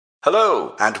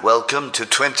Hello, and welcome to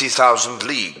 20,000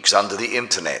 Leagues Under the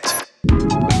Internet.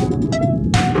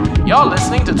 You're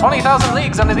listening to 20,000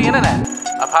 Leagues Under the Internet,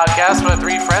 a podcast where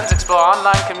three friends explore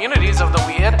online communities of the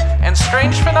weird and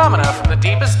strange phenomena from the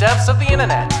deepest depths of the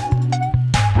Internet.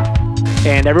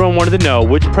 And everyone wanted to know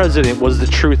which president was the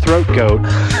true throat goat.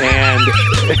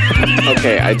 And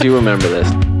okay, I do remember this.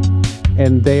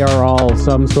 And they are all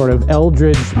some sort of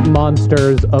eldritch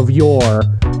monsters of yore,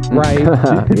 right?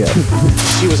 Yeah.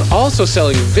 She was also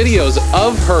selling videos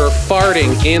of her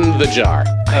farting in the jar.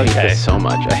 I hate this so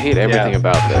much. I hate everything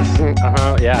about this.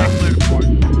 yeah.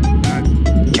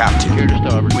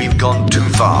 Captain, we've gone too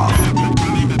far.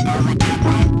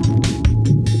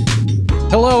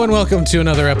 Hello and welcome to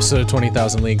another episode of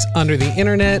 20,000 Leagues Under the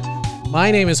Internet.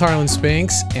 My name is Harlan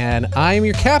Spinks, and I am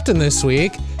your captain this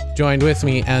week. Joined with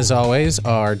me, as always,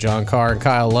 are John Carr and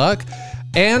Kyle Luck,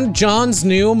 and John's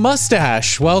new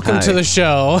mustache. Welcome to the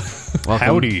show. Welcome,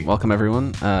 Howdy. Welcome,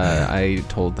 everyone. I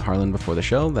told Harlan before the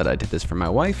show that I did this for my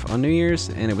wife on New Year's,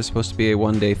 and it was supposed to be a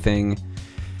one-day thing,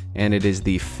 and it is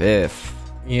the 5th.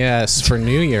 Yes, for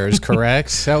New Year's,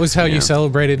 correct? That was how you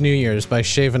celebrated New Year's, by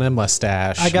shaving a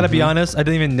mustache. I gotta be honest, I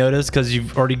didn't even notice because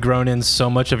you've already grown in so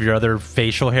much of your other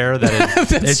facial hair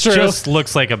that it just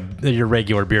looks like your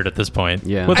regular beard at this point.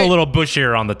 Yeah. With a little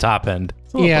bushier on the top end.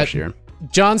 Yeah, Bushier.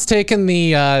 John's taken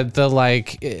the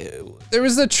there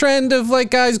was a trend of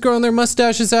like guys growing their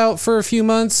mustaches out for a few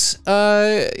months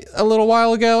a little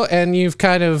while ago, and you've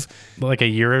kind of Like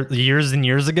years and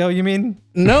years ago, you mean?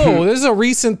 no, this is a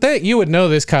recent thing. You would know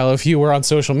this, Kyle, if you were on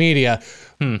social media.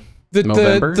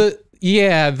 November?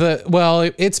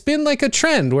 It's been like a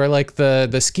trend where like the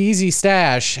skeezy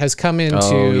stash has come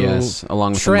into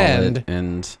along with trend. the mullet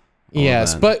and all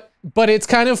Yes, that. but it's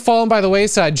kind of fallen by the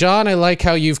wayside. John, I like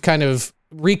how you've kind of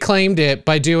reclaimed it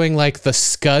by doing like the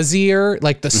scuzzier,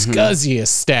 like the scuzziest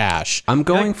stash. I'm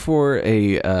going for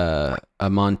a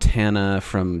Montana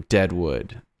from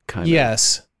Deadwood kind of.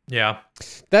 Yes. Yeah.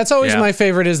 That's always Yeah. my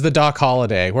favorite is the Doc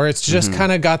Holliday, where it's just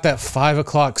kind of got that 5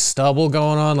 o'clock stubble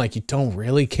going on. Like you don't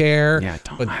really care. Yeah,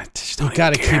 but just you don't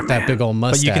got to even care, keep that man. big old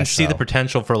mustache. But you can see the though.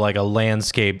 potential for like a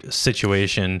landscape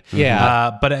situation.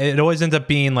 Yeah. But it always ends up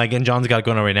being like, and John's got it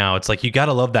going on right now. It's like, you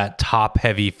gotta love that top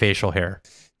heavy facial hair.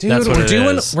 Dude, That's what it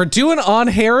is. we're doing on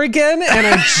hair again, and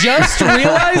I just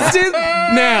realized it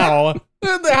now.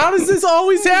 How does this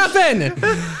always happen?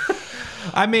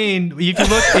 I mean,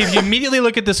 if you immediately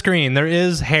look at the screen, there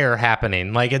is hair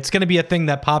happening. Like it's going to be a thing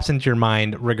that pops into your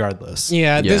mind regardless.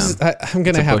 Yeah, this is, I'm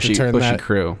gonna have to turn bushy that.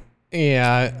 crew.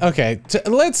 Yeah. Okay.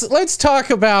 Let's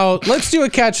talk about. Let's do a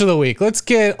catch of the week. Let's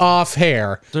get off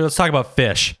hair. So let's talk about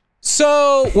fish.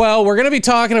 So, well, we're gonna be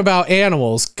talking about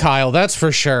animals, Kyle. That's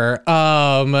for sure.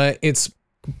 It's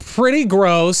pretty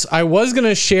gross. I was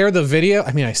gonna share the video.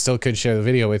 I mean, I still could share the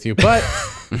video with you, but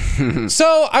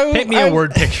so Paint me a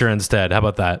word picture instead. How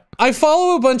about that? I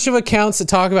follow a bunch of accounts that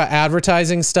talk about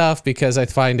advertising stuff because I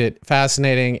find it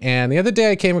fascinating. And the other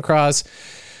day I came across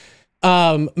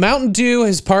Mountain Dew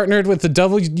has partnered with the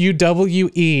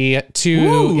WWE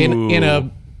to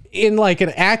in like an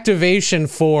activation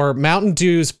for Mountain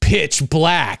Dew's Pitch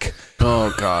Black.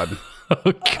 Oh God. And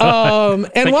Like while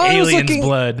I was alien's looking,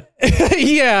 blood.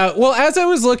 yeah. Well, as I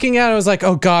was looking at it, I was like,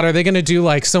 oh God, are they going to do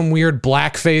like some weird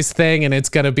blackface thing and it's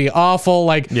going to be awful?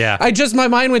 Like, Yeah. my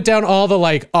mind went down all the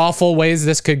like awful ways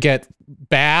this could get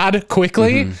bad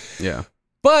quickly. Yeah.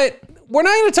 But we're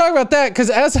not going to talk about that because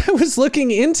as I was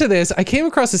looking into this, I came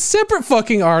across a separate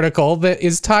fucking article that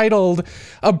is titled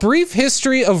A Brief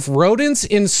History of Rodents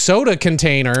in Soda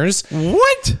Containers.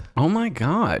 What? Oh my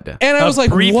God. And I was like,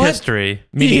 brief what? history.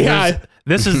 Meaning Yeah.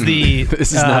 This is the.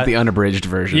 This is not the unabridged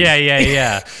version.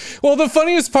 Yeah. Well, the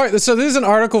funniest part, so this is an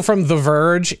article from The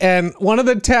Verge, and one of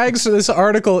the tags for this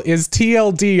article is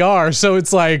TLDR. So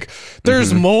it's like,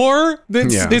 there's more?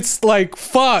 It's like,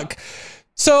 fuck.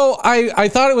 So I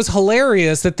thought it was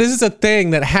hilarious that this is a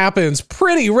thing that happens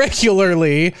pretty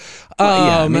regularly.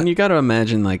 I mean, you got to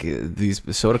imagine like these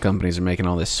soda companies are making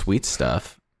all this sweet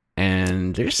stuff,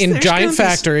 and there's giant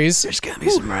factories. There's gonna be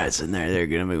some rats in there. They're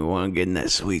gonna be one getting that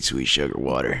sweet sugar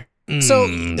water.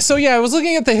 So yeah, I was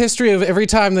looking at the history of every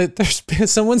time that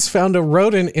someone's found a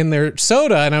rodent in their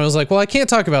soda, and I was like, well, I can't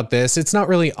talk about this. It's not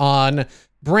really on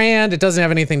brand. It doesn't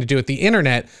have anything to do with the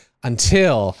internet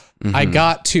until I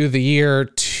got to the year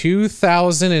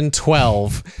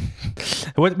 2012.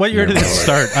 What year did it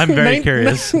start? I'm very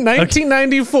curious.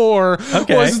 1994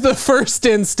 Okay. was the first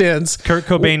instance. Kurt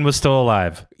Cobain was still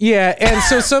alive. Yeah, and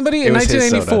so somebody in was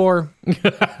his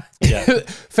 1994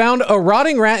 found a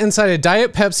rotting rat inside a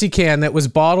Diet Pepsi can that was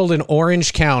bottled in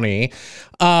Orange County.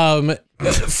 From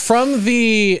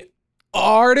the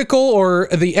article or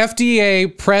the FDA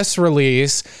press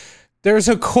release, there's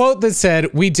a quote that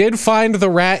said, "We did find the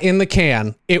rat in the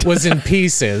can. It was in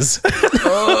pieces."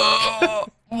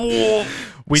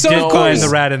 We So, did of find course- the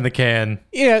rat in the can.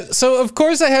 Yeah, so of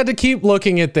course I had to keep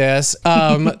looking at this.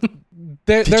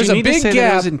 There's Did you a need to big say that it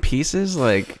gap. was in pieces?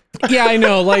 Like, Yeah, I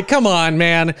know. Like, come on,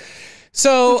 man.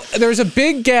 So there's a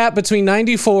big gap between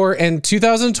 94 and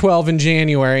 2012 in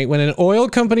January when an oil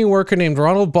company worker named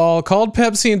Ronald Ball called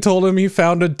Pepsi and told him he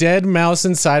found a dead mouse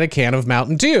inside a can of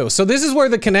Mountain Dew. So this is where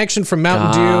the connection from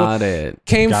Mountain got Dew it.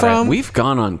 came from. We've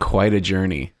gone on quite a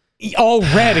journey.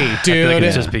 Already, I dude. feel like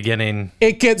it's just beginning.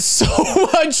 It gets so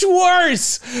much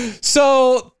worse.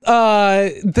 So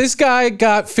this guy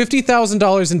got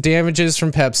 $50,000 in damages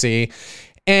from Pepsi.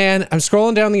 And I'm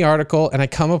scrolling down the article and I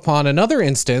come upon another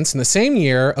instance in the same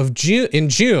year of in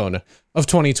June of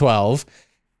 2012.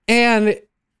 And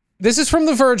this is from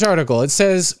the Verge article. It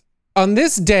says, on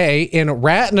this day in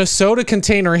rat in a soda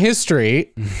container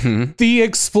history, the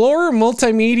Explorer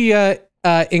Multimedia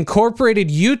Incorporated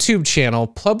YouTube channel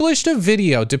published a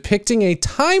video depicting a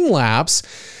time lapse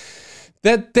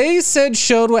that they said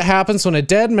showed what happens when a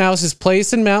dead mouse is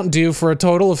placed in Mountain Dew for a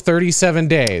total of 37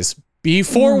 days. Be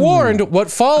forewarned, what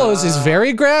follows is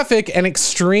very graphic and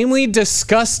extremely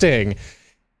disgusting.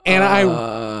 And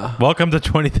Welcome to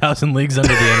 20,000 Leagues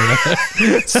Under the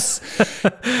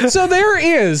Internet. so there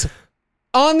is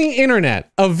on the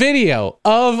internet a video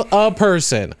of a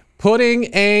person putting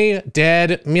a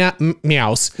dead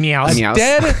mouse, Meows. a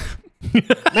dead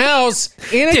mouse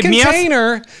in a Dead mouse.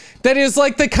 container that is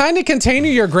like the kind of container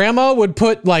your grandma would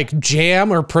put like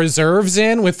jam or preserves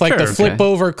in with like Sure, the flip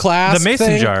over clasp The mason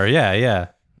thing. jar. Yeah.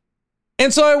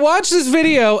 And so I watched this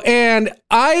video and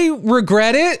I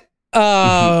regret it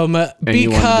And you wanted to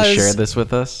because share this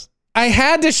with us? I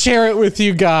had to share it with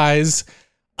you guys.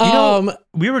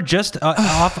 We were just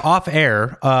off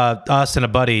air, us and a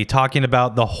buddy, talking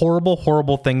about the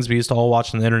horrible things we used to all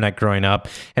watch on the internet growing up,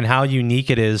 and how unique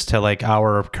it is to like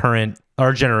our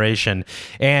generation.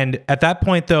 And at that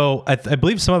point, though, I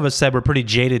believe some of us said we're pretty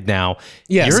jaded now.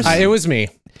 Yes, it was me.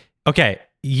 Okay.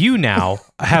 You now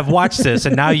have watched this,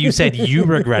 and now you said you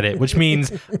regret it, which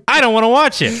means I don't want to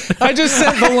watch it. I just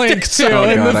sent the link too. Oh,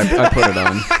 and God, I put it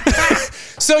on.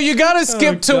 so you got to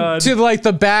skip to like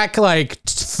the back like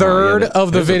third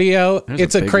of the there's a- video. there's a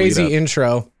It's a big crazy lead up.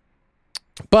 intro.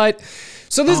 But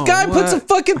so this guy puts a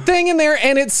fucking thing in there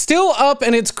and it's still up,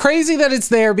 and it's crazy that it's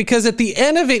there because at the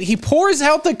end of it, he pours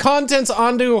out the contents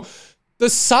onto the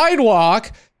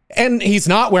sidewalk, and he's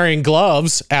not wearing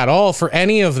gloves at all for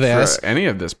any of this. For any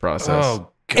of this process. Oh,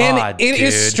 God, And it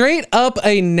is dude. straight up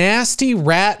a nasty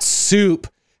rat soup.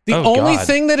 The Oh, only God.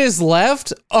 thing that is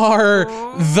left are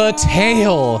the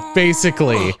tail,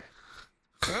 basically.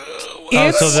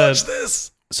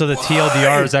 So the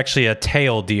TLDR is actually a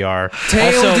tail DR.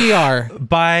 tail Also, DR.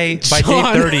 By day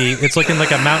John. 30, it's looking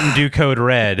like a Mountain Dew Code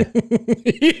Red.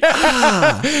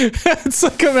 It's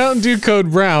like a Mountain Dew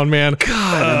Code Brown, man.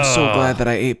 God, I'm so glad that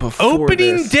I ate before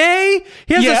Opening this. day?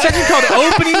 He has Yeah. a section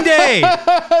called Opening Day.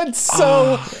 It's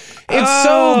so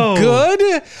Oh.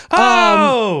 good.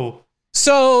 Oh,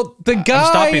 So the guy. I'm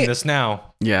stopping this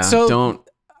now. Yeah, So-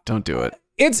 don't do it.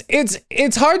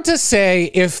 It's hard to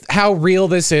say if how real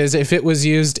this is, if it was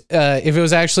used, if it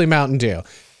was actually Mountain Dew,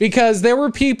 because there were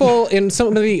people in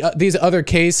some of these other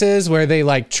cases where they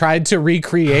like tried to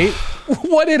recreate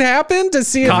what had happened to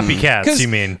see if, Copycats, 'cause- you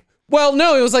mean? Well,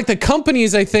 no, it was like the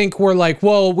companies, I think, were like,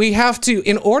 well, we have to,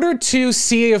 in order to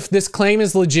see if this claim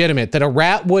is legitimate, that a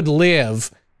rat would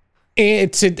live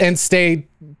and stay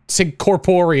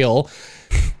corporeal,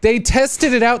 they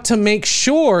tested it out to make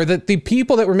sure that the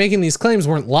people that were making these claims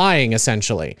weren't lying,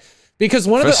 essentially. Because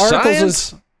one of For the articles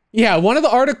science? was, yeah, one of the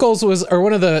articles was, or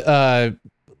one of the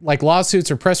like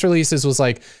lawsuits or press releases was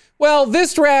like, well,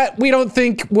 this rat we don't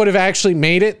think would have actually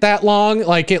made it that long.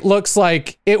 Like it looks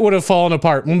like it would have fallen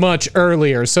apart much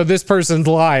earlier. So this person's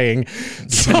lying.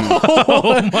 So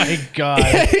Oh my God.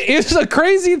 it's a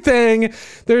crazy thing.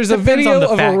 There's a Depends video on the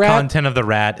of fat a rat. content of the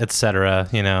rat, etc.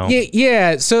 You know.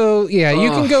 Yeah. So yeah, you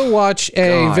can go watch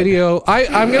a God. video.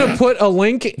 I'm gonna put a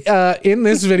link in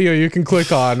this video you can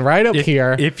click on right up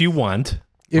here If you want.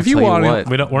 if you Tell want what, it.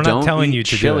 We're not don't telling eat you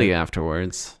to do chili it.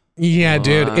 afterwards. Yeah,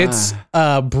 dude, it's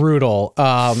brutal.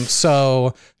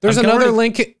 So there's I'm going another to-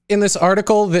 link in this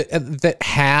article that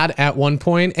had at one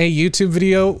point a YouTube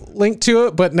video link to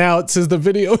it, but now it says the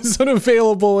video is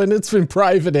unavailable and it's been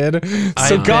privated.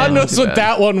 So God knows what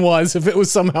that one was, if it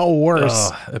was somehow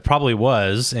worse. It probably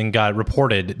was and got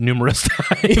reported numerous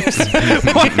times.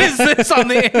 What is this on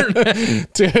the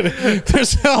internet?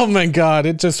 Dude, oh my God,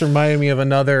 it just reminded me of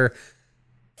another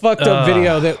fucked up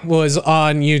video that was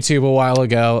on YouTube a while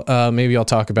ago. Maybe I'll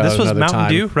talk about This it was another Mountain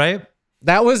time. Dew, right?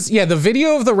 That was, the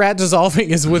video of the rat dissolving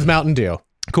is with Mountain Dew.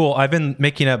 Cool. I've been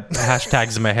making up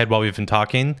hashtags in my head while we've been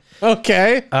talking.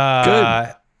 Okay.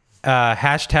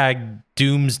 Hashtag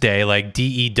Doomsday, like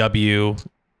DEW,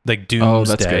 like Doomsday. Oh,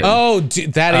 that's good. Oh,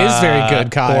 that is very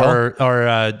good, Kyle.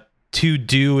 Or to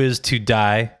do is to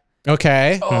die.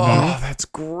 Okay. Oh, that's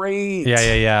great.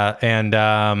 Yeah. And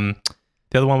the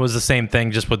other one was the same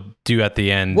thing, just with do at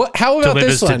the end. What? How about to live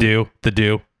this is one? to do, the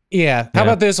do. Yeah. How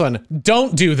about this one?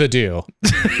 Don't do the do.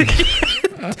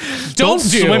 Don't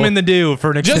do. swim in the dew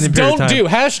for an extended Just period don't of time. do.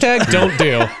 Hashtag don't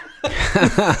do.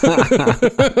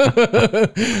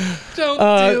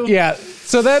 Don't do. Yeah.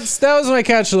 So that was my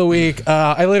catch of the week.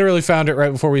 I literally found it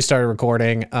right before we started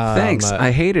recording. Thanks.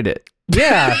 I hated it.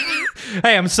 Yeah.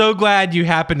 Hey, I'm so glad you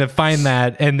happened to find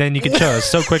that, and then you could show us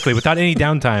so quickly without any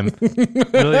downtime.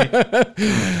 Really,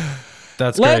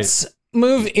 that's Let's great.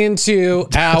 move into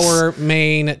our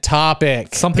main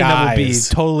topic. Something that would be guys.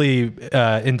 totally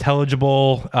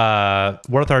intelligible,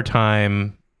 worth our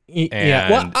time.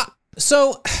 Yeah.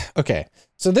 Well, okay.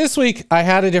 So this week I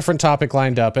had a different topic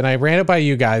lined up, and I ran it by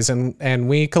you guys, and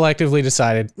we collectively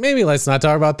decided maybe let's not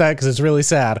talk about that because it's really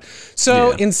sad.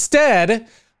 So instead,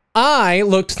 I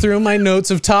looked through my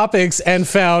notes of topics and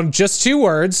found just 2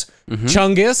 words,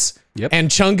 Chungus and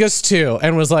Chungus 2,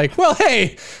 and was like, well,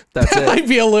 hey, that might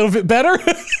be a little bit better.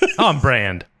 On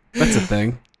brand. That's a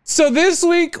thing. So this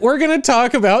week we're going to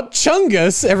talk about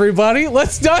Chungus, everybody.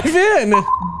 Let's dive in.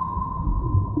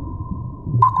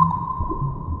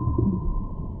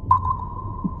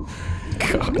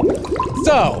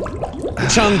 So,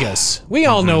 Chungus. We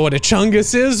all know what a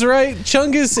Chungus is, right?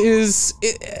 Chungus is...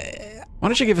 Why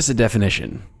don't you give us a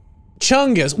definition?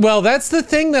 Chungus. Well, that's the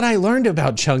thing that I learned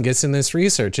about Chungus in this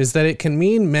research, is that it can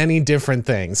mean many different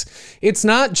things. It's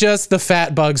not just the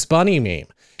fat Bugs Bunny meme.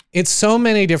 It's so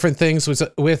many different things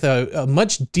with a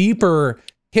much deeper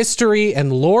history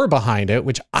and lore behind it,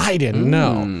 which I didn't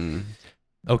know.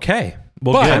 Okay.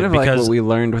 Well, But- good, Kind of like because what we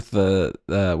learned with the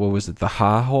what was it? The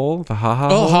ha hole? The ha ha Oh,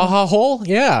 hole? ha ha hole?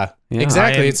 Yeah, Yeah.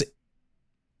 exactly.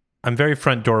 I'm very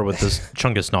front door with this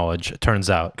Chungus knowledge, it turns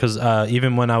out. Because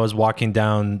even when I was walking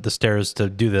down the stairs to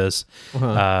do this,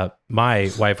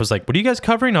 my wife was like, what are you guys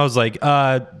covering? I was like,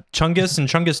 Chungus and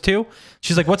Chungus 2.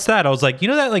 She's like, what's that? I was like, you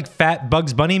know that like fat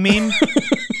Bugs Bunny meme?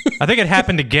 I think it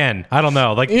happened again. I don't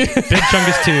know. Like Big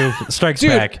Chungus 2 strikes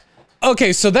back.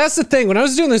 Okay, so that's the thing. When I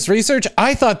was doing this research,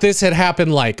 I thought this had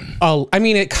happened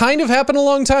it kind of happened a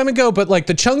long time ago, but like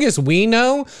the Chungus we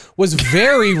know was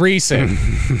very recent.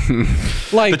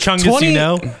 Like The Chungus you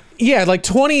know? Yeah, like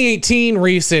 2018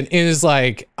 recent is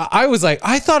like, I was like,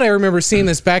 I thought I remember seeing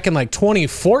this back in like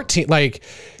 2014. Like,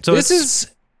 So this it's-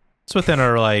 is... It's within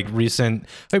our like recent.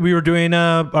 Like, we were doing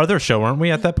our other show, weren't we?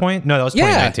 At that point, no, that was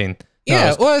 2019. No, Yeah, it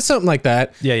was- well, it's something like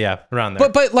that. yeah, around there.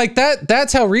 But like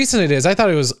that's how recent it is. I thought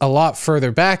it was a lot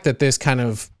further back that this kind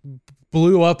of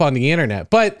blew up on the internet.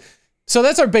 But so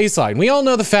that's our baseline. We all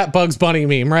know the fat Bugs Bunny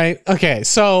meme, right? Okay,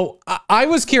 so I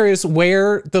was curious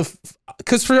where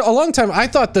because for a long time I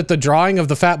thought that the drawing of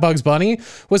the fat Bugs Bunny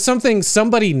was something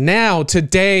somebody now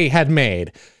today had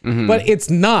made, but it's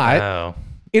not. oh.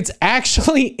 It's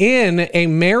actually in a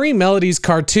Merry Melodies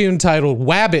cartoon titled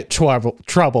Wabbit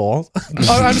Trouble.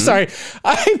 Oh, I'm sorry.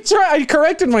 I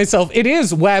corrected myself. It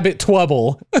is Wabbit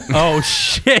Twubble. Oh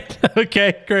shit.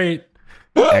 Okay, great.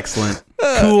 Excellent.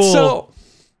 Cool.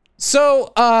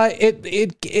 So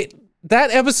that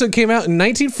episode came out in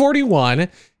 1941,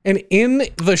 and in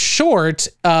the short,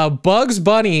 Bugs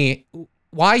Bunny,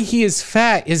 why he is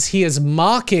fat is he is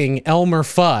mocking Elmer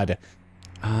Fudd.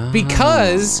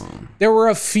 Because there were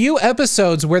a few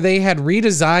episodes where they had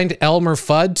redesigned Elmer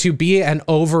Fudd to be an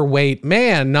overweight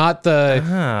man, not the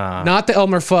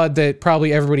Elmer Fudd that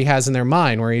probably everybody has in their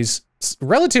mind, where he's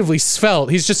relatively svelte.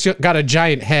 He's just got a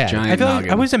giant head. I feel like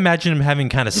I always imagine him having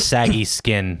kind of saggy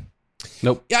skin.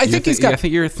 Nope. Yeah, I think he's got- I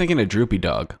think you're thinking of Droopy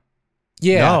Dog.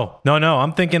 Yeah. No.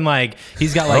 I'm thinking like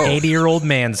he's got like 80-year-old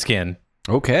man skin.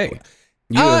 Okay.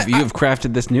 You have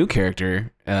crafted this new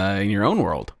character in your own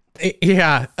world.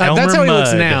 Yeah, Elmer that's how he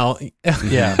looks Mudd. now.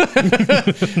 Yeah.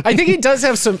 I think he does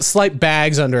have some slight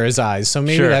bags under his eyes, so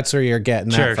maybe Sure. that's where you're getting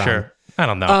that from. Sure. I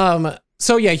don't know.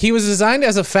 So yeah, he was designed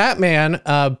as a fat man,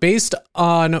 based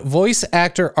on voice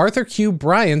actor Arthur Q.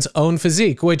 Bryan's own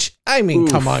physique. Which, I mean,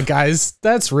 come on, guys,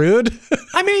 that's rude.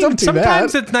 I mean, don't do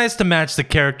sometimes that. it's nice to match the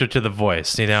character to the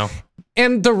voice, you know?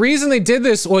 And the reason they did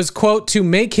this was, quote, to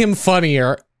make him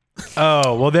funnier.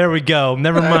 Oh, well, there we go.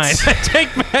 Never mind. I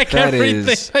take back that everything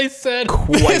is I said.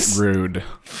 Quite rude.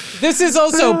 This is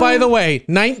also, by the way,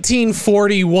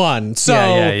 1941. So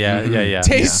Yeah.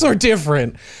 tastes are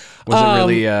different. Was it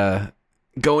really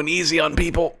going easy on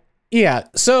people? Yeah.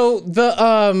 So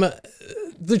the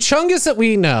Chungus that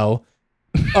we know,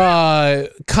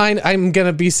 I'm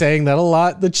gonna be saying that a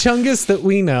lot. The Chungus that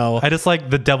we know. I just like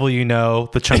the devil you know,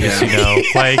 the Chungus you know.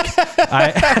 Like,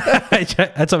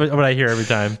 that's what I hear every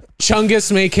time.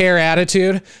 Chungus may care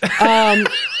attitude.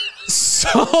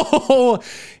 So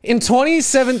in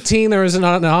 2017, there was an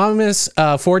anonymous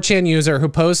 4chan user who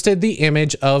posted the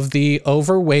image of the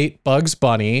overweight Bugs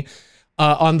Bunny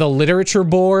on the literature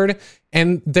board.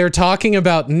 And they're talking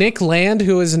about Nick Land,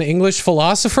 who is an English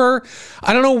philosopher.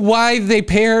 I don't know why they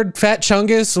paired Fat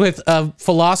Chungus with a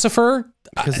philosopher.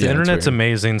 Because the internet's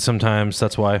amazing sometimes.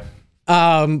 That's why.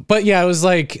 But yeah, I was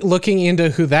like looking into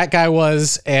who that guy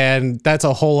was, and that's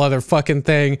a whole other fucking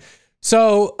thing.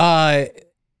 So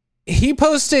he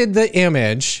posted the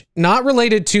image, not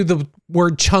related to the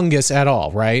word Chungus at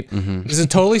all, right? Mm-hmm. This is a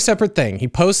totally separate thing. He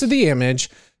posted the image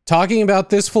talking about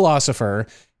this philosopher.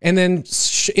 And then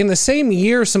in the same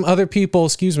year, some other people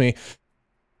started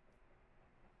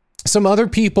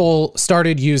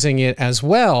using it as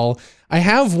well. I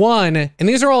have one, and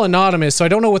these are all anonymous, so I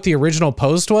don't know what the original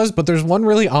post was, but there's one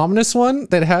really ominous one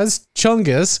that has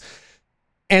Chungus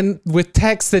and with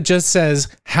text that just says,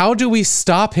 "How do we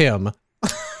stop him?"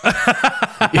 I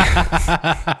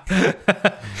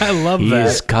love that.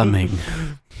 He's coming.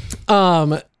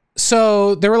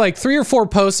 So there were like 3 or 4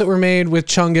 posts that were made with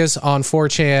Chungus on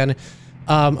 4chan.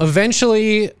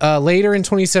 Eventually, later in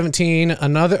 2017, a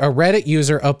Reddit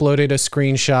user uploaded a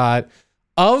screenshot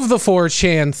of the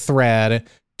 4chan thread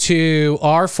to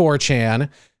our 4chan.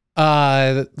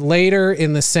 Later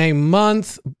in the same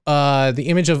month, the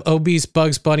image of obese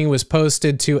Bugs Bunny was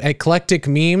posted to Eclectic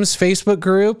Memes Facebook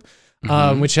group,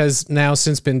 which has now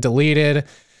since been deleted.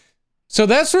 So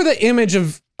that's where the image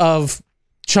of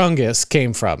Chungus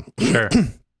came from. Sure.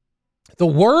 The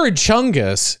word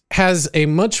Chungus has a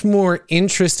much more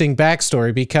interesting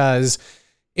backstory because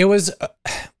it was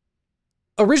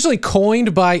originally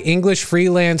coined by English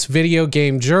freelance video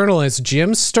game journalist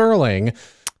Jim Sterling,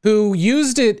 who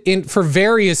used it for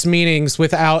various meanings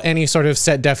without any sort of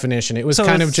set definition. It was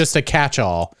kind of just a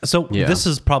catch-all. So this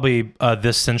is probably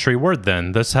this century word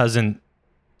then. This does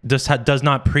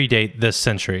not predate this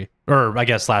century, or I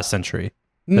guess last century.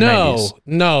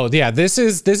 No. Yeah, this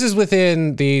is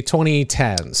within the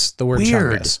 2010s. The word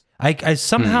Weird. Chungus. I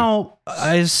somehow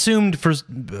I assumed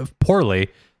poorly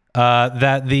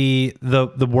that the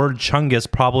word Chungus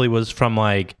probably was from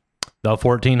like the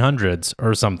 1400s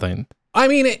or something. I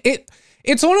mean,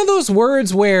 it's one of those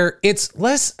words where it's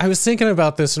less. I was thinking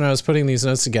about this when I was putting these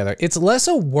notes together. It's less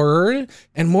a word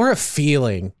and more a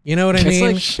feeling. You know what I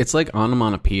mean? It's like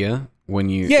onomatopoeia when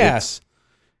you. Yes.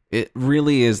 It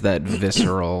really is that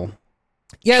visceral.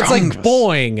 Yeah, it's like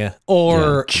boing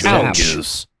or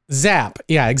ouch. Zap.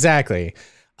 Yeah, exactly.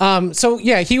 So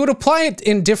yeah, he would apply it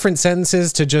in different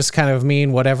sentences to just kind of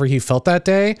mean whatever he felt that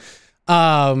day.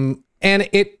 And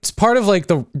it's part of like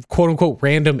the quote unquote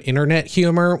random internet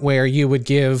humor where you would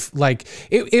give like,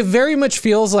 it very much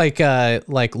feels like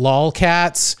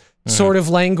lolcats sort of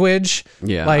language.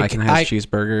 Yeah, like I can have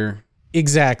cheeseburger.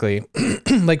 Exactly.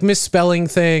 Like misspelling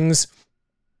things.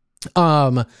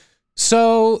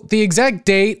 So the exact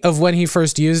date of when he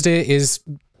first used it is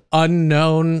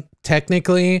unknown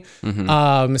technically,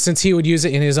 since he would use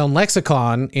it in his own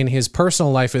lexicon in his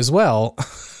personal life as well.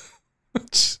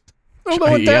 I don't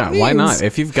know what that means. Why not?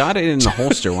 If you've got it in the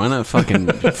holster, why not fucking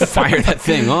fire that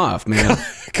thing off, man?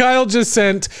 Kyle just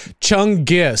sent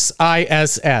Chungus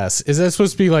ISS. Is that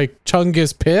supposed to be like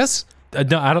Chungus piss?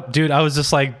 No, I don't, dude. I was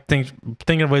just like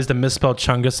thinking of ways to misspell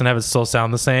Chungus and have it still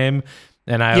sound the same.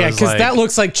 And I was because that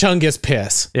looks like Chungus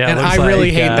piss. Yeah, and I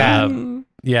really hate that.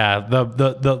 Yeah,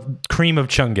 the cream of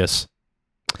Chungus.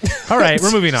 All right,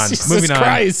 we're moving on. Jesus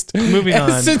Christ. Moving on.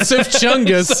 Essence of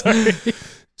Chungus.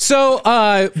 So,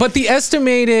 but the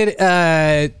estimated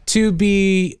to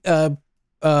be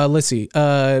let's see.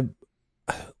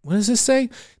 What does this say?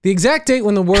 The exact date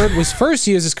when the word was first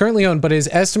used is currently unknown, but is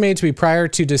estimated to be prior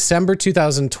to December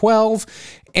 2012,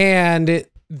 and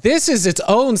this is its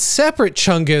own separate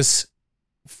Chungus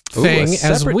thing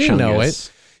as we know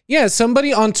it. Yeah,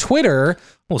 somebody on Twitter,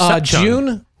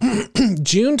 June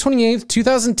 28th,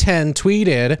 2010,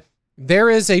 tweeted, "There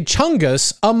is a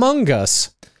Chungus among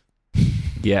us."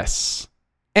 Yes.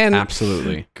 And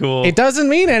absolutely cool. It doesn't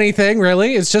mean anything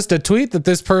really. It's just a tweet that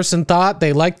this person thought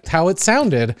they liked how it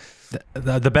sounded.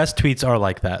 The best tweets are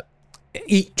like that.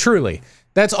 Truly.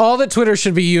 That's all that Twitter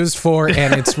should be used for,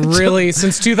 and it's really,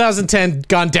 since 2010,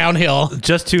 gone downhill.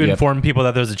 Just to inform people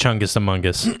that there's a Chungus Among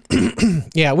Us.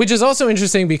 Yeah, which is also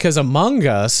interesting because Among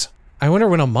Us, I wonder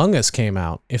when Among Us came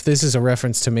out, if this is a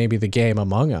reference to maybe the game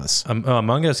Among Us.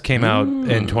 Among Us came out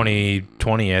in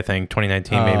 2020, I think,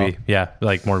 2019 maybe. Yeah,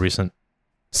 like more recent.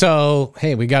 So,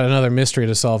 hey, we got another mystery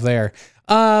to solve there.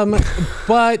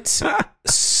 But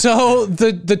so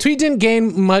the tweet didn't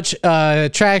gain much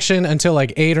traction until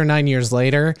like 8 or 9 years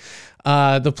later.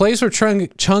 The place where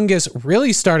Chungus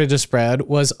really started to spread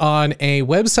was on a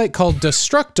website called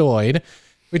Destructoid,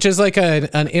 which is like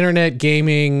an internet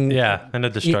gaming. Yeah, and a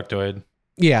Destructoid.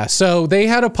 Yeah, so they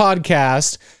had a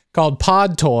podcast called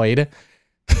Podtoid,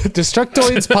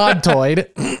 Destructoid's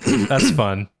Podtoid. That's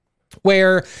fun.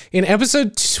 Where in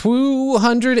episode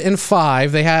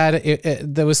 205, they had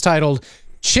it that was titled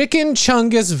Chicken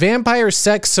Chungus Vampire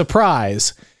Sex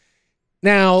Surprise.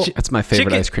 Now, That's my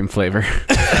favorite ice cream flavor.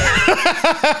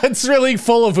 it's really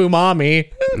full of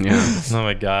umami. Yeah. Oh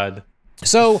my God.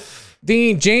 So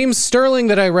the James Sterling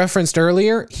that I referenced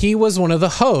earlier, he was one of the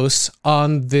hosts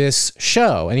on this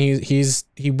show, and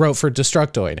he wrote for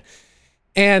Destructoid.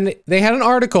 And they had an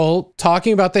article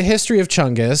talking about the history of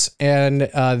Chungus, and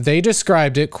they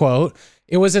described it, quote,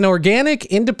 "It was an organic,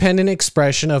 independent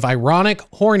expression of ironic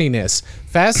horniness,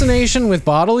 fascination with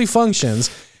bodily functions,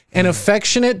 and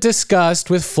affectionate disgust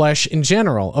with flesh in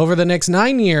general. Over the next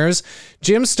 9 years,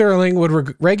 Jim Sterling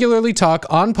would regularly talk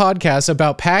on podcasts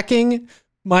about packing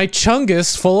my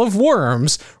Chungus full of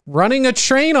worms, running a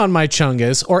train on my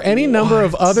Chungus, or any number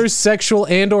of other sexual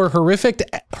and or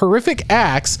horrific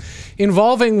acts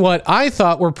involving what I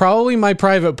thought were probably my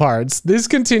private parts. This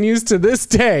continues to this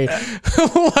day."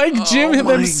 Like Jim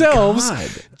themselves,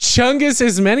 Chungus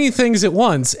is many things at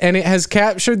once, and it has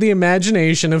captured the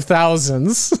imagination of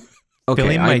thousands. Okay,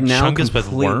 Filling I my now Chungus with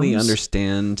completely worms?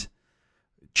 understand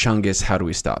Chungus. How do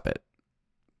we stop it?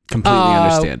 Completely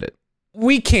understand it.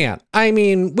 We can't. I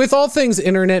mean, with all things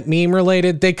internet meme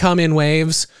related, they come in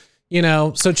waves, you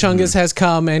know. So Chungus has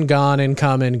come and gone and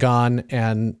come and gone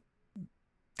and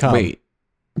come. Wait,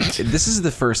 this is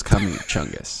the first coming of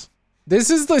Chungus. This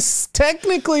is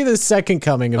technically the second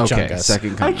coming of Okay, Chungus.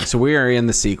 second coming. So we are in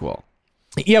the sequel.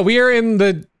 Yeah, we are in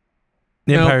the.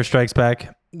 The No. Empire Strikes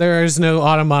Back. There is no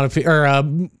onomatopoeia or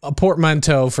a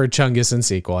portmanteau for Chungus and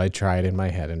sequel. I tried in my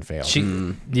head and failed.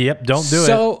 Yep, don't do it.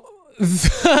 So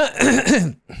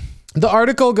the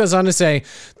article goes on to say,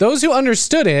 those who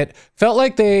understood it felt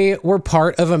like they were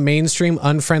part of a mainstream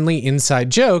unfriendly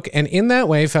inside joke, and in that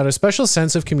way found a special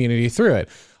sense of community through it.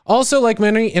 Also, like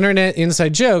many internet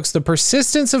inside jokes, the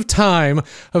persistence of time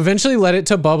eventually led it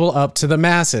to bubble up to the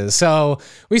masses. So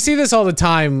we see this all the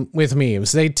time with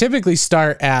memes. They typically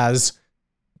start as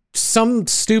some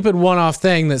stupid one-off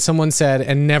thing that someone said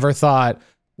and never thought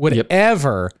would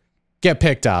ever get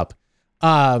picked up.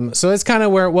 So that's kind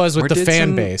of where it was with the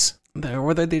fan base.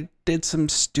 Or they did some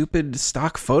stupid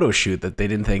stock photo shoot that they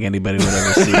didn't think anybody would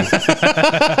ever see.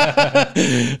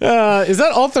 Is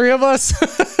that all three of us?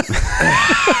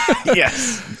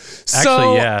 Yes.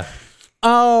 Actually, yeah.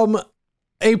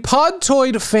 A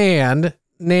Podtoid fan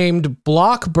named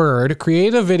Blockbird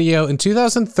created a video in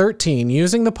 2013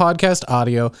 using the podcast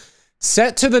audio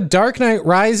set to the Dark Knight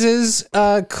Rises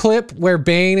clip where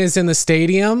Bane is in the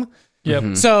stadium.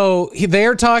 Yep. So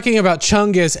they're talking about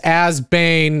Chungus as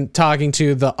Bane talking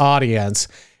to the audience.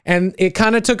 And it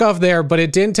kind of took off there, but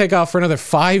it didn't take off for another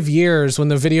 5 years when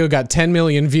the video got 10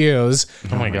 million views.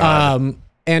 Oh my God.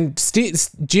 And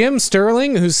Jim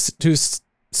Sterling, who's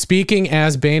speaking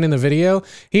as Bane in the video,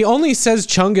 he only says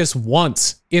Chungus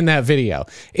once in that video.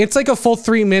 It's like a full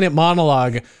 3-minute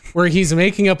monologue where he's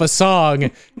making up a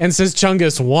song and says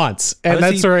Chungus once. And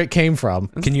that's where it came from.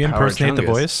 Can you impersonate the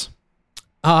voice?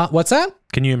 What's that?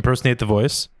 Can you impersonate the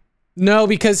voice? No,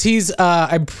 because he's,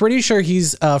 I'm pretty sure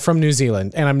he's from New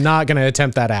Zealand, and I'm not going to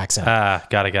attempt that accent.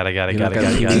 Got it. You got a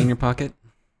TV in your pocket?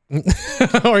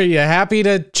 Or are you happy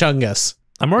to Chungus?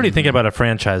 I'm already thinking about a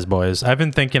franchise, boys. I've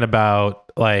been thinking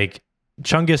about, like,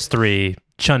 Chungus 3,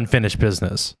 Chun Finish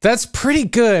Business. That's pretty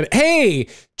good. Hey,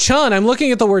 Chun, I'm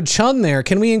looking at the word Chun there.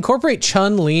 Can we incorporate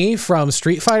Chun-Li from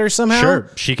Street Fighter somehow? Sure,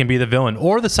 she can be the villain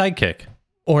or the sidekick.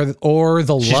 Or the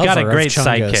She's lover got a great of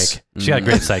Chungus. sidekick. She's got a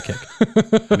great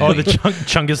sidekick. Oh, the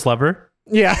Chungus lover?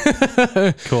 Yeah.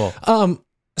 Cool.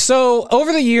 So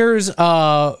over the years,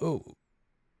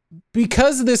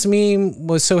 because this meme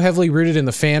was so heavily rooted in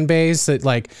the fan base that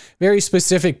like very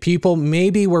specific people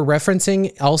maybe were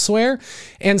referencing elsewhere,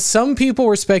 and some people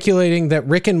were speculating that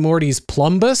Rick and Morty's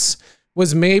Plumbus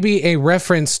was maybe a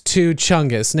reference to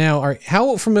Chungus. Now,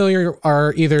 how familiar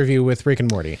are either of you with Rick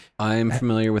and Morty? I'm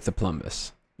familiar with the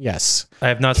Plumbus. Yes. I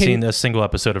have not seen a single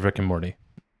episode of Rick and Morty.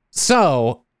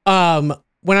 So,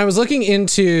 when I was looking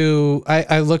into,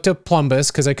 I looked up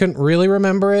Plumbus because I couldn't really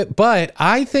remember it, but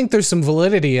I think there's some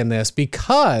validity in this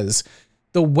because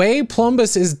the way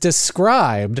Plumbus is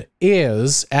described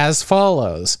is as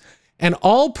follows: an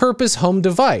all-purpose home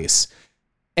device.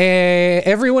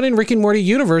 Everyone in Rick and Morty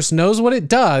universe knows what it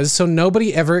does, so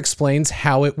nobody ever explains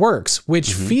how it works,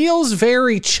 which feels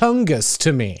very Chungus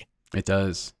to me. It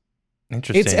does.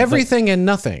 Interesting. It's everything and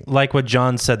nothing. Like what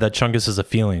John said, that Chungus is a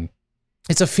feeling.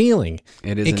 It's a feeling.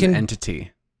 It is an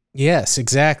entity. Yes,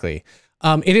 exactly.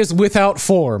 It is without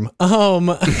form. And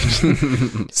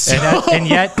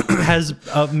yet has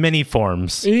many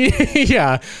forms.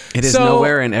 Yeah. It is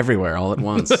nowhere and everywhere all at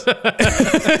once.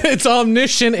 It's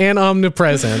omniscient and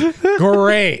omnipresent.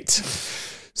 Great.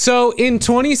 So in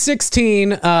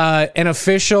 2016, an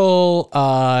official,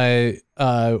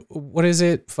 what is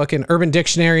it? Fucking Urban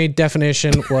Dictionary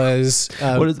definition was...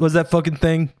 what's that fucking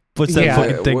thing? What's that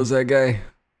fucking thing? What was that guy?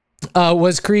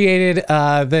 Was created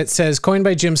that says, coined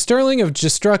by Jim Sterling of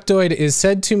Destructoid, is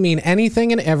said to mean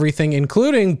anything and everything,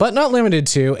 including, but not limited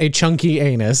to, a chunky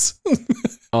anus.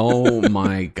 Oh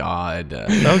my God.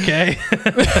 Okay.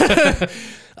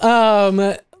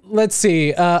 Let's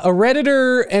see. A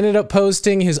Redditor ended up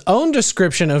posting his own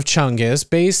description of Chungus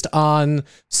based on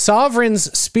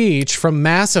Sovereign's speech from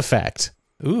Mass Effect.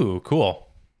 Ooh, cool.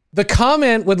 The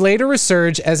comment would later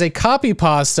resurge as a copy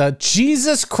pasta.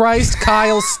 Jesus Christ,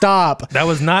 Kyle, stop. That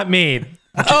was not me.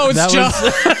 Oh, it's John.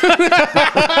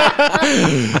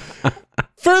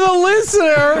 For the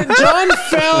listener, John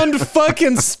found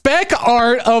fucking spec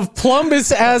art of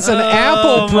Plumbus as an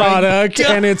Apple product,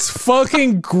 and it's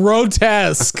fucking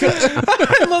grotesque.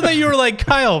 I love that you were like,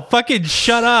 Kyle, fucking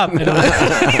shut up. And it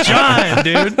was John,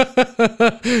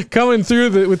 dude. Coming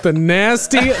through with the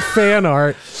nasty fan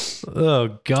art.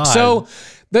 Oh, God. So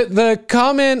the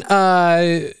comment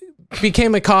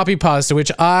became a copy pasta,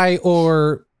 which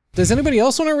does anybody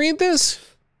else want to read this?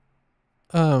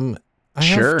 I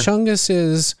have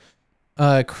Chungus's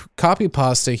copy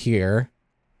pasta here.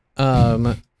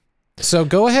 So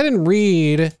go ahead and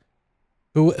read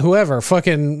whoever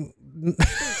fucking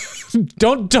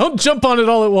don't jump on it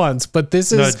all at once, but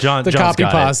this is John's copy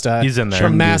got pasta. He's in there.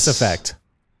 From Mass Effect.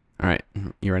 All right.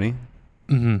 You ready?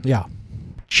 Mm-hmm. Yeah.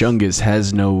 Chungus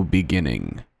has no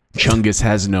beginning. Chungus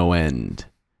has no end.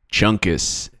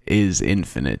 Chungus is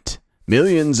infinite.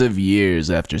 Millions of years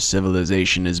after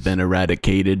civilization has been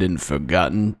eradicated and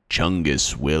forgotten,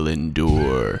 Chungus will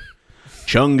endure.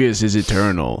 Chungus is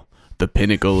eternal, the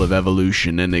pinnacle of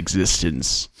evolution and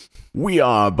existence. We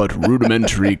are but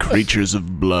rudimentary creatures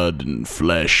of blood and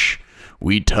flesh.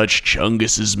 We touch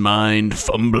Chungus's mind,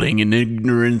 fumbling in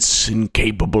ignorance,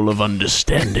 incapable of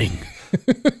understanding.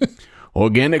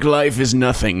 Organic life is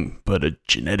nothing but a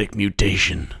genetic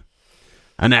mutation.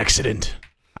 An accident.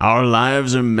 Our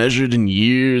lives are measured in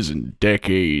years and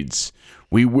decades.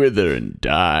 We wither and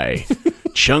die.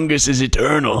 Chungus is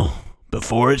eternal.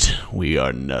 Before it, we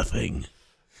are nothing.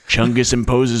 Chungus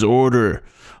imposes order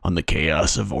on the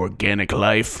chaos of organic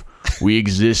life. We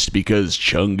exist because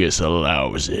Chungus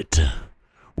allows it.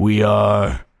 We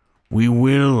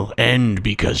will end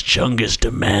because Chungus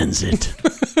demands it.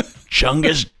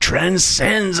 Chungus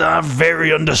transcends our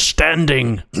very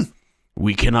understanding.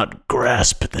 We cannot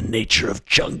grasp the nature of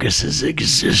Chungus's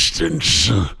existence.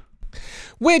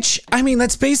 Which, I mean,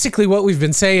 that's basically what we've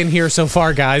been saying here so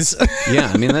far, guys.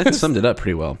 Yeah, I mean, that summed it up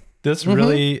pretty well. This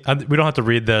really, we don't have to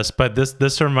read this, but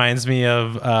this reminds me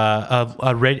of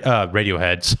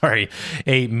Radiohead, sorry,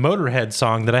 a Motorhead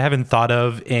song that I haven't thought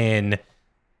of in...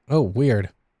 Oh, weird.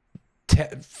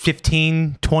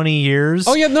 15, 20 years.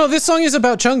 Oh, yeah, no, this song is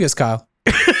about Chungus, Kyle.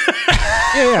 Yeah.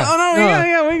 Oh, no,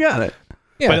 yeah, we got it.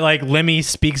 Yeah. But like Lemmy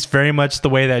speaks very much the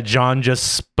way that John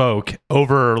just spoke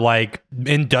over like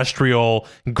industrial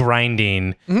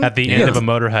grinding at the end of a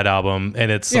Motorhead album, and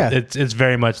it's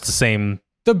very much the same.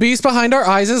 The beast behind our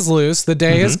eyes is loose. The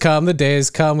day has come. The day has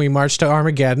come. We march to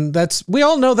Armageddon. We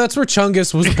all know that's where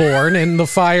Chungus was born in the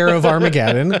fire of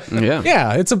Armageddon.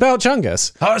 Yeah, it's about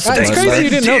Chungus. It's crazy you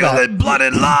didn't know that. Blood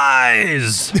and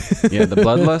lies. Yeah, the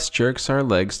bloodlust jerks our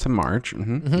legs to march. Yeah,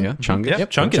 Chungus. Yep,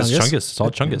 Chungus. It's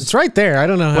all Chungus. It's right there. I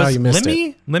don't know how you missed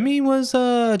it. Lemmy was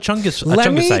Chungus.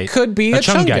 Lemmy could be a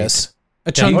Chungus.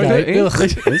 A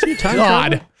Chungite.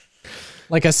 God.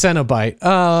 Like a Cenobite.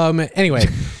 Anyway.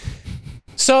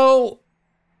 So,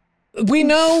 we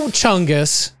know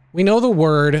Chungus, we know the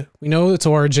word, we know its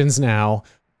origins now.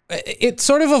 It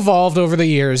sort of evolved over the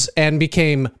years and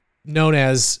became known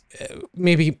as,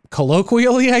 maybe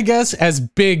colloquially, I guess, as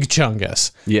Big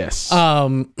Chungus. Yes.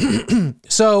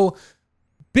 So,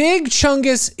 Big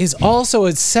Chungus is also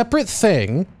a separate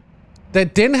thing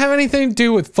that didn't have anything to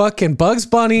do with fucking Bugs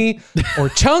Bunny or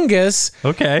Chungus.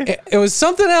 Okay. It was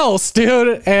something else,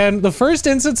 dude. And the first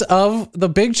instance of the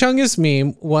Big Chungus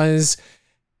meme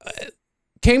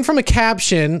came from a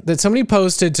caption that somebody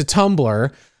posted to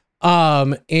Tumblr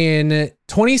in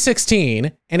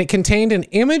 2016, and it contained an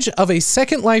image of a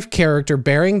Second Life character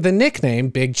bearing the nickname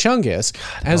Big Chungus,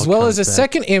 as well as a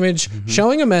second image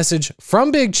showing a message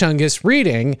from Big Chungus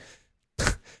reading,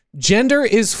 "Gender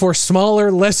is for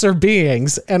smaller, lesser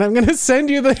beings." And I'm going to send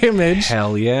you the image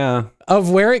Hell yeah. of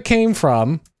where it came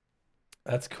from.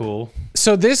 That's cool.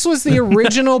 So this was the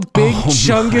original Big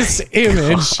Chungus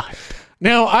image.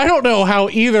 Now, I don't know how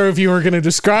either of you are going to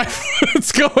describe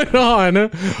what's going on.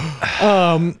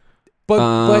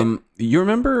 But You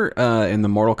remember in the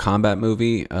Mortal Kombat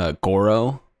movie,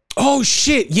 Goro? oh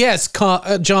shit, yes,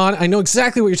 John, I know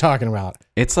exactly what you're talking about.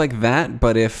 It's like that,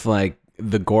 but if like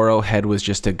the Goro head was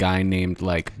just a guy named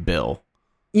like Bill.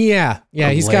 Yeah,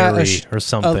 he's got Larry or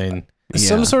something.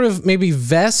 some sort of maybe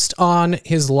vest on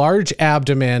his large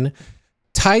abdomen,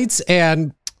 tights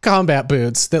and combat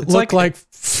boots that look like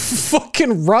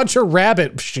fucking Roger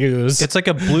Rabbit shoes. It's like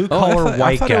a blue collar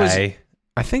white guy.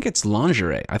 I think it's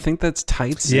lingerie. I think that's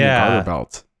tights Yeah. and a garter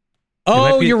belt.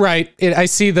 Oh, be- you're right. I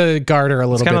see the garter a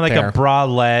little It's bit kind of like there. a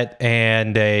bralette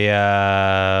and the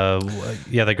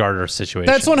garter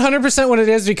situation. That's 100% what it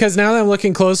is, because now that I'm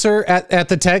looking closer at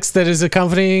the text that is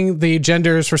accompanying the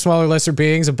genders for smaller, lesser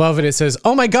beings, above it says,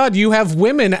 "Oh my God, you have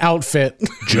women outfit."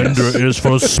 Gender is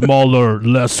for smaller,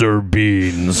 lesser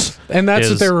beings. And that's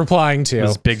what Is- they're replying to.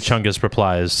 As Big Chungus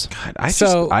replies.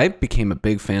 God, I became a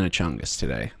big fan of Chungus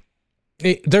today.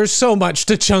 There's so much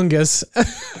to Chungus.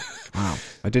 Wow.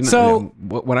 I didn't. So-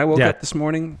 when I woke up this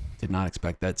morning, did not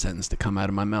expect that sentence to come out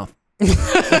of my mouth.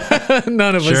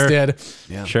 None of us Sure. did.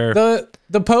 Yeah. Sure.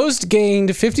 The post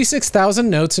gained 56,000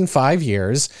 notes in 5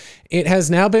 years. It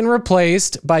has now been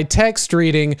replaced by text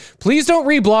reading, "Please don't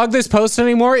reblog this post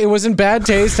anymore. It was in bad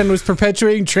taste and was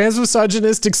perpetuating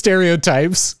transmisogynistic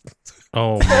stereotypes."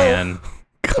 Oh, man.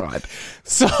 God.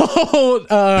 So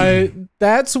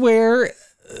that's where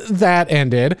that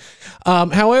ended.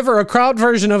 However, a crowd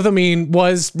version of the meme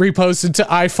was reposted to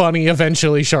iFunny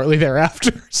eventually shortly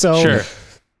thereafter. So Sure.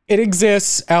 it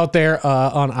exists out there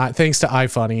thanks to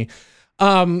iFunny.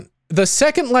 The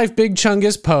Second Life Big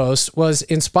Chungus post was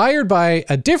inspired by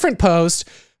a different post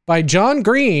by John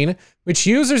Green, which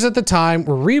users at the time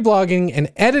were reblogging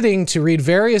and editing to read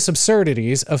various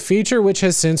absurdities, a feature which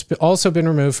has since also been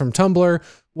removed from Tumblr.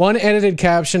 One edited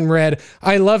caption read,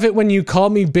 "I love it when you call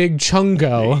me Big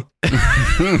Chungo."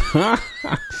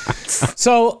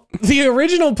 So the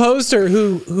original poster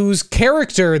whose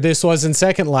character this was in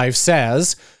Second Life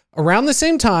says, around the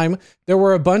same time, there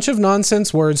were a bunch of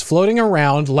nonsense words floating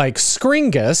around like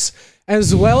Skringus,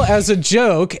 as well as a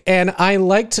joke, and I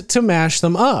liked to mash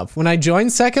them up. When I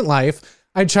joined Second Life,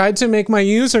 I tried to make my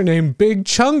username Big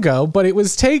Chungo, but it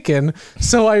was taken,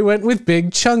 so I went with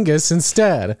Big Chungus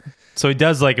instead. So he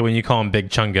does like it when you call him Big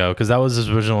Chungo, because that was his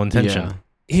original intention. Yeah.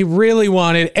 He really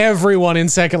wanted everyone in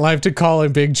Second Life to call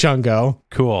him Big Chungo.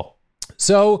 Cool.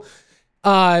 So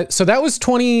that was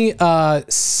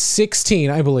 2016,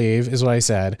 I believe, is what I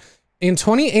said. In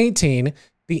 2018,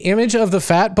 the image of the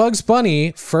fat Bugs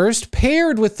Bunny first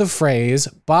paired with the phrase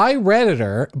by a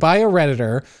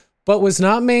Redditor, but was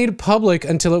not made public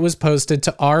until it was posted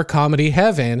to R Comedy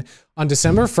Heaven on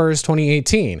December 1st,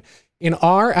 2018. In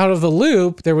R Out of the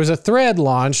Loop, there was a thread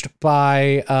launched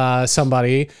by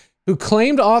somebody who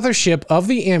claimed authorship of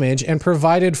the image and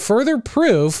provided further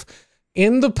proof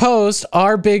in the post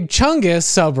R Big Chungus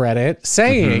subreddit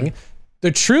saying, "The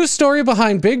true story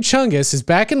behind Big Chungus is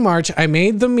back in March, I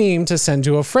made the meme to send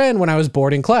to a friend when I was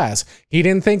bored in class. He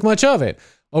didn't think much of it.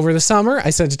 Over the summer, I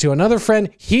sent it to another friend.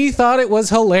 He thought it was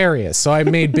hilarious. So I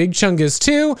made Big Chungus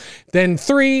 2, then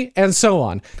 3, and so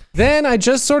on. Then I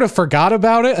just sort of forgot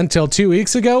about it until 2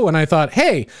 weeks ago when I thought,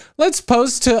 hey, let's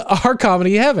post to our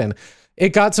Comedy Heaven.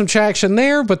 It got some traction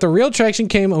there, but the real traction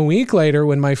came a week later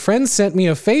when my friend sent me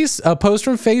a post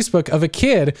from Facebook of a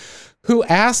kid who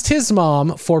asked his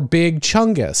mom for Big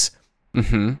Chungus.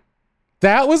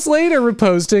 That was later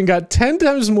reposted and got 10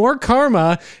 times more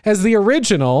karma as the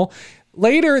original.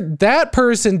 Later, that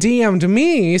person DM'd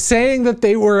me saying that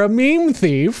they were a meme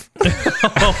thief.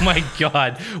 Oh my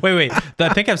God. Wait. I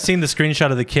think I've seen the screenshot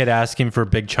of the kid asking for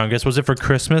Big Chungus. Was it for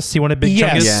Christmas? He wanted Big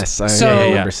Chungus? Yes, I So-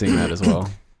 remember seeing that as well.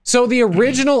 So the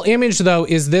original image, though,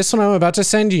 is this one I'm about to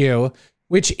send you,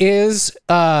 which is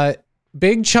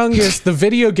Big Chungus, the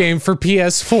video game for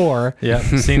PS4. Yeah,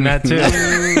 seen that too.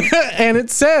 And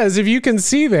it says, if you can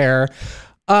see there,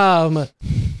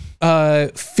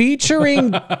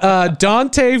 featuring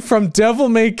Dante from Devil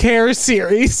May Care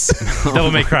series.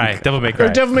 Devil May Cry. Devil May Or Cry.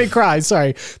 Devil May Cry,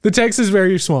 sorry. The text is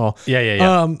very small.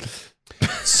 Yeah.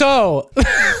 So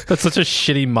That's such a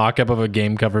shitty mock-up of a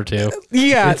game cover too.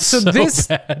 yeah, It's so this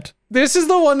bad. this is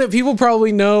the one that people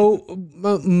probably know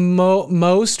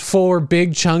most for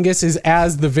Big Chungus is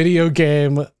as the video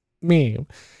game meme.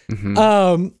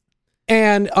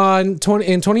 And in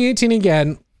 2018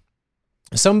 again,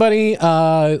 somebody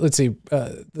let's see,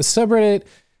 the subreddit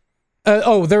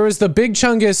there was the Big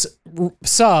Chungus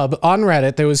sub on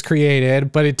Reddit that was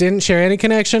created, but it didn't share any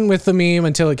connection with the meme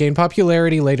until it gained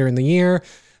popularity later in the year.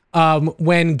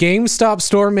 When GameStop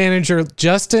store manager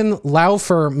Justin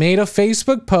Laufer made a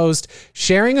Facebook post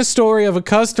sharing a story of a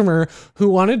customer who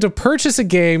wanted to purchase a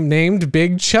game named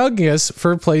Big Chungus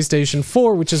for PlayStation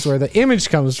 4, which is where the image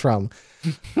comes from.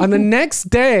 On the next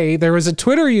day, there was a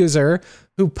Twitter user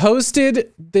who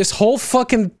posted this whole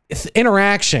fucking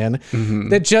interaction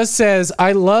that just says,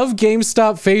 "I love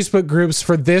GameStop Facebook groups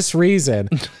for this reason."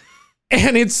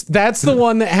 And that's the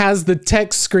one that has the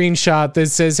text screenshot that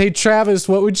says, "Hey Travis,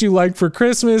 what would you like for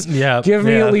Christmas? Yeah, Give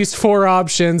me yeah. at least 4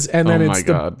 options." And then Oh my it's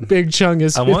the God. Big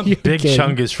Chungus. I want video Big game.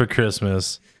 Chungus for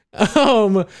Christmas.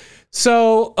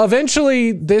 So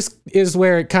eventually this is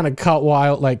where it kind of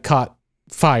caught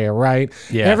fire, right?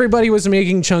 Yeah. Everybody was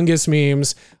making Chungus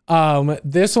memes.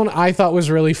 This one I thought was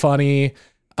really funny,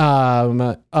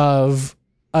 of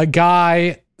a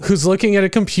guy who's looking at a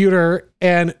computer,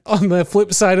 and on the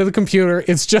flip side of the computer,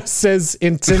 it just says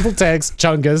in simple text,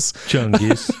 Chungus.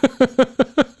 Chungus.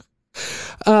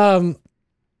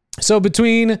 So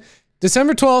between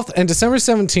December 12th and December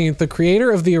 17th, the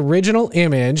creator of the original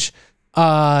image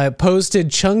posted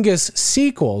Chungus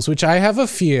sequels, which I have a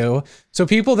few. So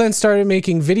people then started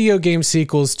making video game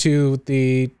sequels to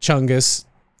the Chungus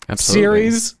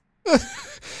Absolutely. series.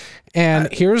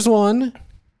 And here's one.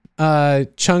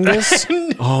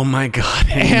 Chungus Oh my god.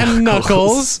 and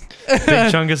Knuckles.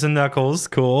 Big Chungus and Knuckles.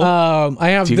 Cool. I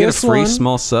have Do you get a this free one.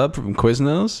 small sub from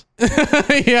Quiznos?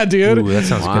 Yeah, dude. Ooh, that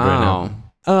sounds good right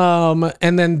now.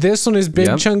 And then this one is Big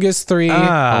Yep. Chungus 3.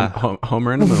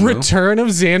 Homer and a Moo. Return of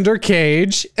Xander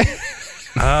Cage.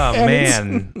 Oh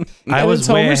man, I And was it's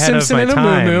way Homer ahead Simpson of my and a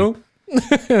time.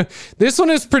 Moo-Moo. This one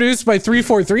is produced by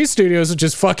 343 Studios, which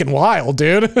is fucking wild,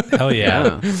 dude. Hell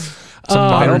yeah, Yeah. some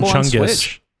modern Available on Chungus.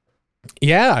 Switch.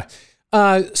 Yeah.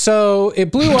 So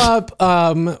it blew up.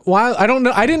 While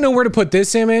I didn't know where to put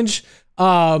this image.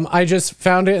 I just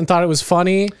found it and thought it was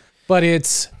funny, but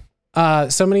it's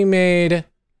somebody made.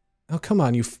 Oh, come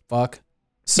on, you fuck.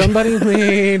 Somebody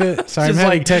made. Sorry, I'm Just having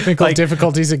like- technical like-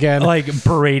 difficulties again. Like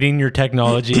berating your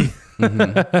technology.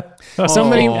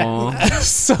 Somebody, Aw.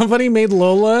 somebody made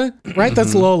Lola. Right,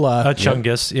 that's Lola. A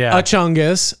Chungus, yeah. A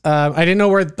Chungus. I didn't know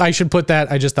where I should put that.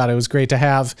 I just thought it was great to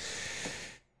have.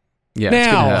 Yeah.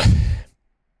 Now, it's good to have.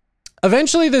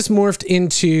 eventually this morphed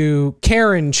into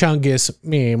Karen Chungus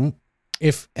meme.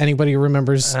 If anybody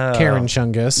remembers Oh. Karen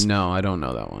Chungus. No, I don't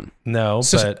know that one. No,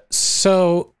 but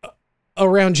So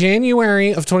around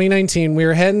January of 2019, we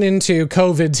were heading into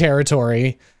COVID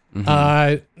territory.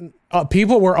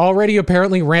 People were already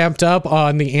apparently ramped up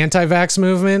on the anti-vax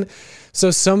movement. So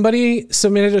somebody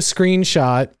submitted a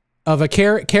screenshot of a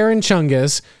Karen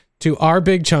Chungus to our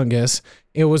Big Chungus.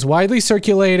 It was widely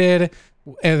circulated,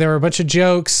 and there were a bunch of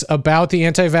jokes about the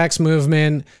anti-vax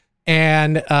movement.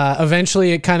 And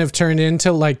eventually it kind of turned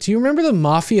into like, do you remember the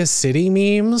Mafia City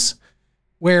memes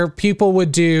where people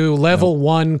would do level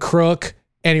 1 crook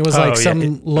and it was like yeah.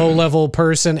 some low level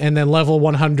person and then level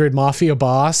 100 mafia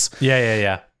boss?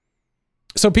 yeah.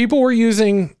 So people were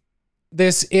using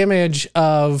this image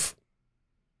of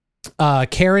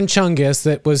Karen Chungus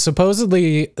that was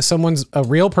supposedly a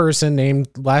real person named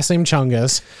last name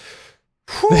Chungus.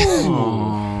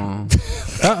 Aw.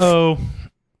 Uh-oh.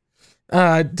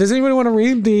 Does anybody want to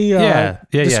read the Yeah.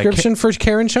 description for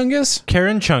Karen Chungus?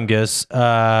 Karen Chungus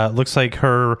looks like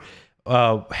her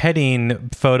heading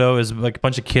photo is like a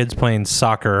bunch of kids playing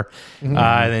soccer. And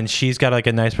then she's got like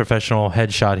a nice professional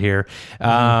headshot here.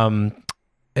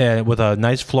 With a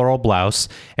nice floral blouse,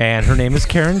 and her name is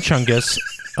Karen Chungus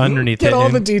underneath Get it all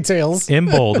in, the details. in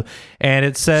bold, and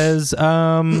it says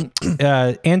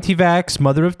anti-vax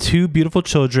mother of 2 beautiful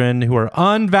children who are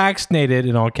unvaccinated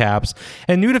in all caps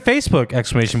and new to Facebook !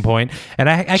 And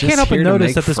I can't Just help but here to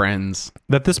notice make that friends.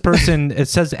 this person, it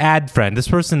says add friend. This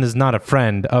person is not a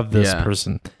friend of this Yeah.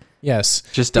 person. Yes.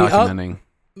 Just The documenting.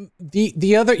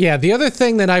 The other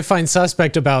thing that I find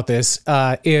suspect about this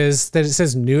is that it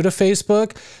says new to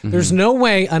Facebook. There's no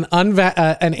way an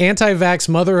anti-vax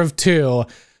mother of 2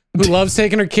 who loves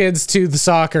taking her kids to the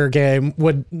soccer game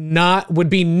would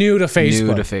be new to Facebook.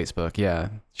 New to Facebook, yeah.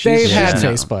 They've She's- had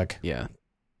no. Facebook. Yeah.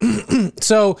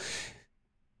 So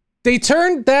they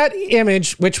turned that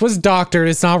image, which was doctored,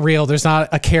 it's not real, there's not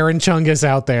a Karen Chungus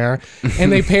out there,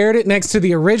 and they paired it next to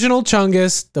the original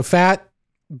Chungus, the fat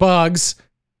Bugs,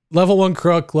 level 1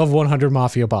 crook, level 100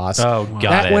 mafia boss. Oh, got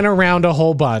that it. went around a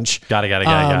whole bunch. Got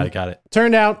it.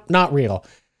 Turned out not real.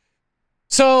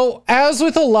 So, as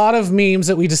with a lot of memes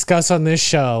that we discuss on this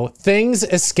show, things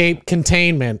escape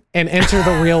containment and enter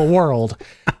the real world.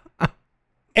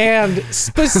 And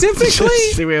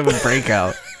specifically, we have a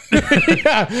breakout.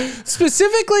 yeah,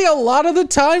 specifically a lot of the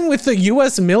time with the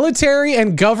US military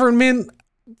and government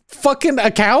fucking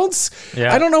accounts.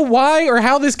 Yeah. I don't know why or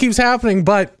how this keeps happening,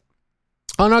 but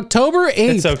on October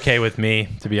 8th, It's okay with me,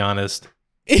 to be honest.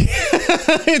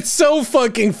 it's so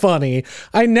fucking funny.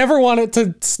 I never want it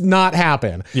to not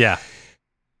happen. Yeah.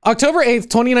 October 8th,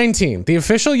 2019, the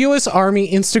official U.S.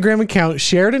 Army Instagram account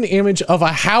shared an image of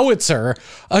a howitzer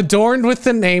adorned with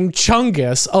the name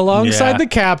Chungus alongside Yeah. the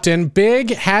captain, big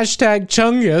hashtag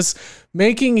Chungus,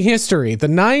 making history. The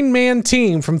 9-man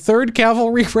team from 3rd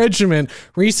Cavalry Regiment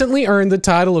recently earned the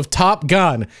title of Top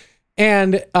Gun.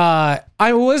 And I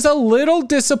was a little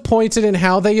disappointed in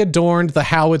how they adorned the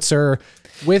howitzer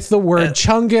with the word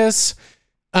Chungus.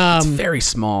 It's very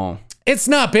small. It's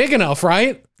not big enough,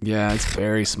 right? Yeah, it's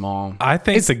very small. I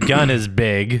think the gun is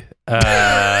big.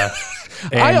 I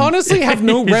honestly have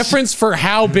no reference for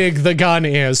how big the gun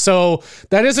is, so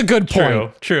that is a good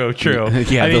point. True.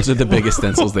 Yeah, I mean, those are the biggest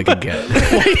stencils they could get.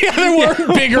 Yeah, there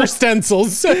were bigger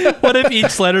stencils. what if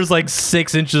each letter's like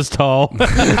 6 inches tall?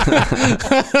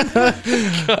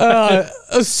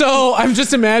 So I'm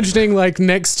just imagining like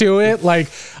next to it, like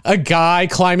a guy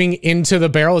climbing into the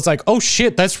barrel. It's like, oh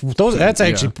shit, that's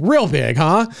actually real big,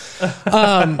 huh?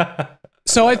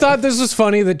 So I thought this was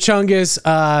funny that Chungus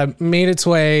made its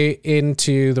way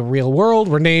into the real world.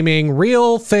 We're naming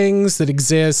real things that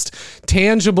exist,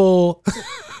 tangible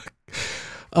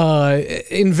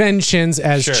inventions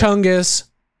as Sure. Chungus,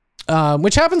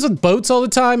 which happens with boats all the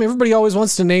time. Everybody always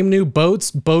wants to name new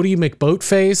boats. Bodie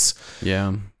McBoatface,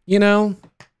 Yeah. you know?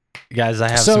 Guys, I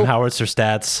have So- some howitzer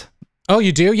stats. Oh,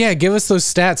 you do? Yeah, give us those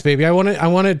stats, baby. I want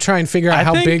to try and figure out I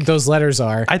how think- big those letters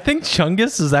are. I think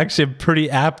Chungus is actually a pretty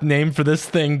apt name for this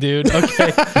thing, dude.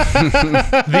 Okay.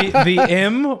 the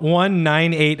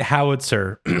M198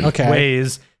 howitzer Okay.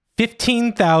 weighs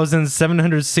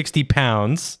 15,760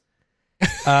 pounds.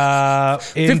 In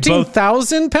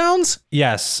 15,000 pounds?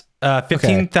 Yes.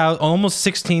 15,000, almost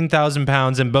 16,000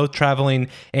 pounds in both traveling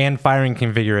and firing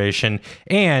configuration,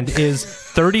 and is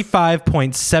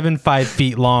 35.75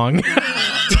 feet long.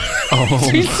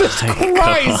 Jesus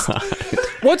Christ.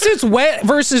 What's its wet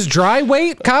versus dry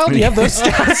weight? Kyle, do you have those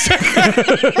stats?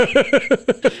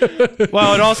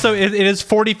 Well, it is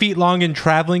 40 feet long in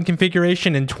traveling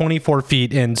configuration and 24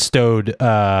 feet in stowed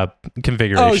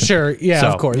configuration. Oh, sure. Yeah, So,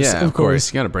 of course. Yeah, of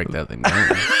course. You got to break that thing down.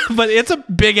 But it's a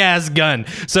big ass gun.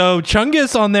 So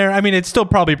Chungus on there, I mean, it's still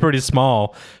probably pretty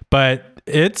small, but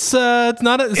it's not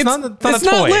a It's toy.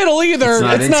 not little either. It's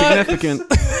not It's not. insignificant.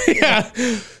 Yeah.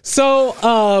 So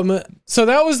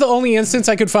that was the only instance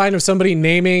I could find of somebody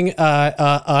naming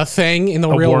a thing in the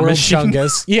real war world machine?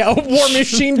 Chungus. Yeah, a war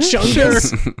machine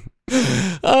Chungus.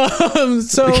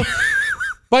 So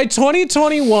by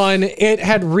 2021, it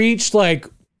had reached like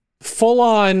full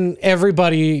on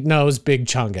everybody knows Big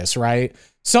Chungus, right?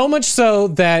 So much so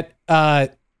that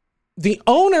the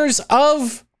owners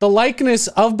of the likeness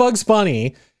of Bugs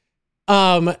Bunny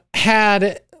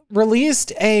had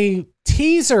released a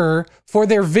teaser for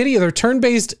their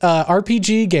turn-based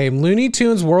RPG game, Looney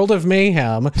Tunes World of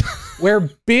Mayhem, where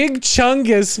Big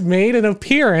Chungus made an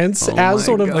appearance as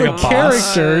one of God. the Like a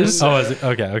boss? characters. Oh, is it?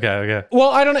 Okay. Well,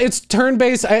 I don't know. It's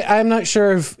turn-based. I'm not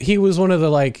sure if he was one of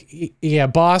the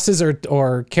bosses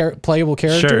or playable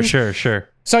characters. Sure.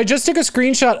 So I just took a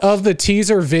screenshot of the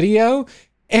teaser video,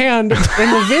 and in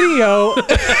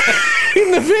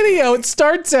the video, it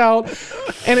starts out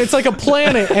and it's like a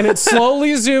planet, and it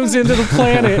slowly zooms into the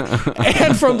planet,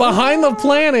 and from behind the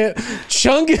planet,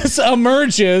 Chungus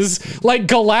emerges like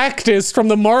Galactus from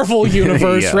the Marvel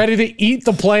universe, Yeah. ready to eat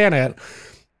the planet.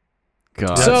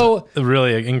 God. So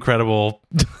Really incredible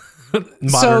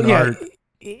modern art.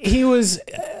 he was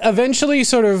eventually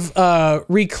sort of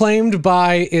reclaimed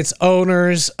by its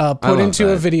owners, put love into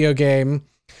a that. video game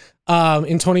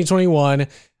in 2021.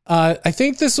 I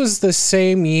think this was the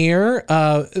same year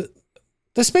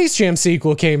the Space Jam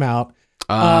sequel came out.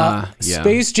 Yeah.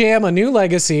 Space Jam: A New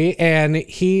Legacy, and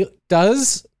he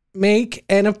does make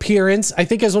an appearance, I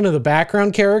think, as one of the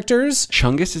background characters.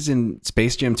 Chungus is in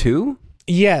Space Jam 2?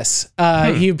 Yes,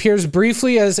 he appears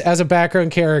briefly as a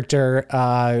background character,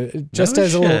 just No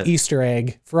as a little shit. Easter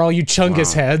egg for all you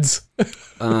Chungus heads.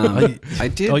 I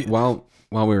did while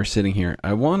we were sitting here.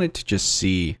 I wanted to just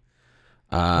see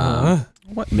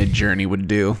what Midjourney would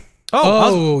do.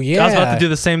 Oh, I was yeah. about to do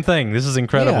the same thing. This is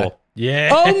incredible. Yeah.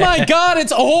 Oh my God,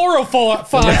 it's horrible.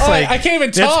 Fine. It's like- I can't even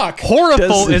It's talk.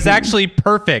 horrible is actually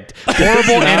perfect.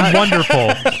 Horrible and wonderful.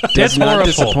 Does It's not horrible.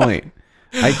 disappoint.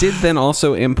 I did then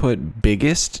also input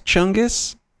biggest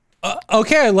Chungus.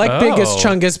 Okay, I like Biggest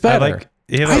Chungus I better. like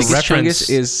you have a Biggest reference. Chungus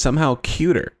is somehow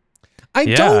cuter. I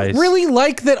Yeah, don't it's- really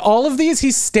like that all of these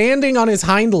he's standing on his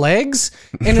hind legs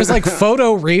and is like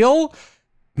photo real.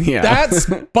 Yeah, That's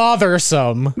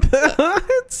bothersome.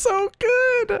 it's so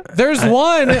good. There's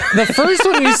one, the first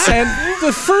one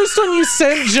you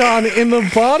sent, John, in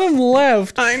the bottom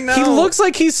left. I know. He looks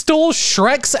like he stole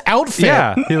Shrek's outfit.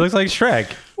 yeah, he looks like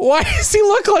Shrek. Why does he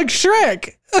look like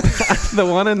Shrek? The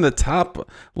one in the top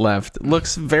left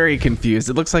looks very confused.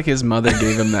 It looks like his mother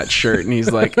gave him that shirt, and he's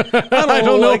like, "I don't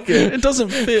know. like it. It doesn't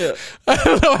fit." I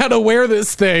don't know how to wear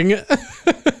this thing.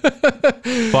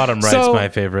 Bottom right's So- my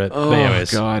favorite. Oh, But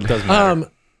anyways, God. doesn't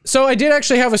matter. So I did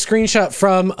actually have a screenshot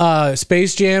from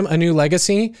Space Jam: A New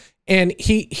Legacy, and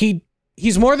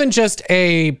he's more than just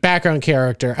a background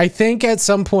character. I think at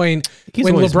some point He's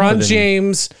when always more LeBron than-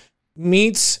 James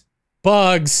meets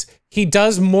Bugs, he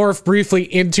does morph briefly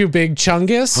into Big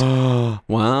Chungus.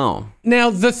 Wow. Now,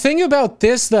 the thing about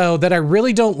this though that I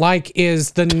really don't like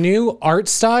is the new art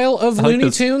style of I like Looney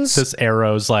this- Tunes. This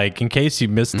arrow's like, in case you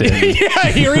missed it. Yeah,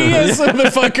 here he is,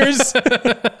 motherfuckers.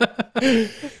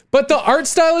 But the art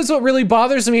style is what really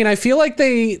bothers me, and I feel like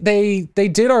they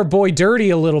did our boy dirty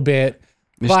a little bit.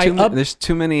 There's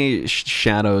too many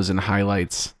shadows and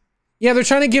highlights. Yeah, they're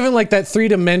trying to give him like that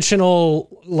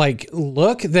 3-dimensional like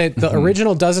look that the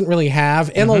original doesn't really have,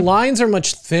 and the lines are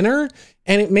much thinner,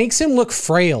 and it makes him look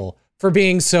frail for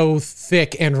being so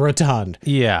thick and rotund.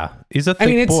 Yeah, he's a thick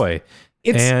mean, it's- boy.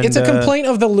 It's a complaint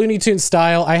of the Looney Tunes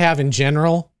style I have in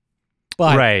general,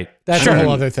 but Right. that's Sure. a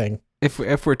whole other thing. If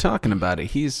we're talking about it,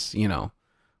 he's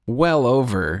well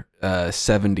over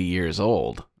 70 years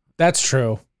old. That's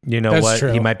true. You know That's what?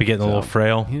 true. He might be getting a little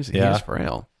frail. He's yeah.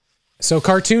 frail. So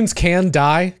cartoons can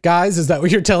die, guys. Is that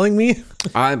what you're telling me?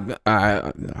 I don't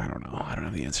know. I don't know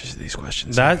the answers to these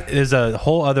questions. That is a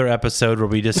whole other episode where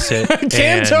we just sit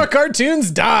Can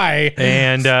cartoons die?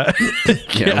 and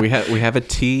yeah, we have a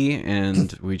tea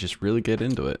and we just really get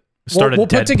into it. start We'll a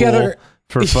put Deadpool together-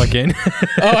 for fucking.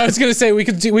 Oh, I was gonna say we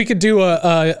could do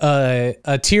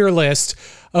a tier list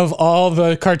of all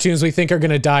the cartoons we think are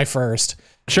gonna die first.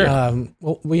 Sure.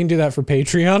 Well, we can do that for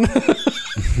Patreon.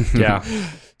 Yeah.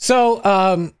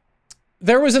 So,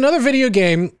 there was another video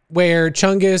game where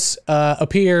Chungus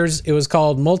appears. It was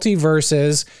called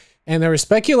Multiverses, and there was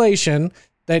speculation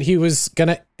that he was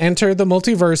gonna enter the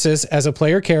multiverses as a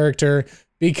player character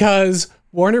because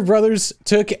Warner Brothers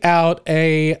took out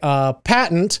a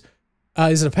patent.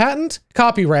 Is it a patent?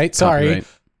 Copyright. Sorry. Copyright.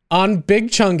 On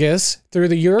Big Chungus through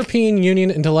the European Union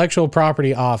Intellectual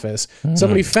Property Office.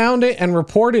 Somebody found it and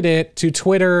reported it to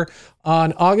Twitter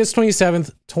on August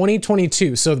 27th,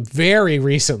 2022. So very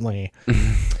recently.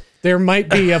 There might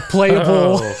be a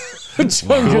playable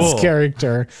Chungus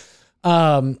character.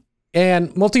 And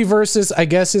Multiverses, I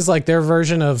guess, is like their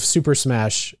version of Super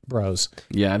Smash Bros.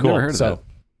 Yeah, I've Cool. never heard of So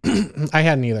that. I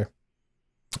hadn't either.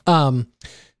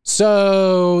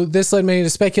 So this led me to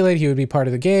speculate he would be part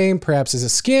of the game, perhaps as a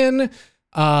skin,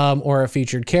 or a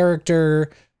featured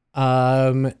character.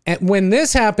 And when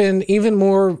this happened, even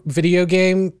more video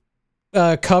game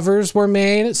covers were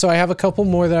made. So I have a couple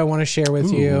more that I want to share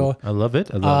with you. I love it.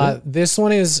 I love it. This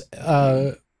one is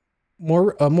a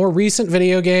more recent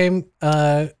video game.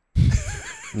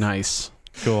 Nice.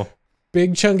 Cool.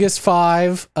 Big Chungus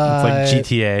 5. It's like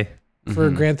GTA.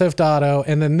 For Grand Theft Auto.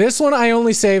 And then this one I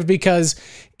only saved because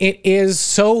it is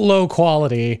so low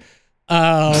quality.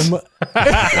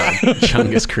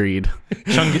 Chungus Creed.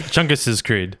 Chungus's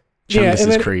Creed. Yeah, and Chungus's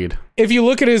then Creed. if you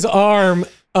look at his arm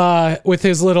with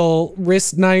his little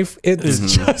wrist knife,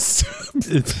 it's just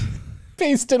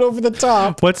pasted over the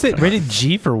top. What's it? Rated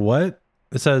G for what?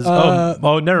 It says, never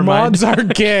mind. Mods are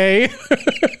gay.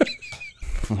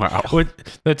 Wow.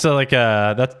 That's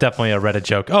that's definitely a Reddit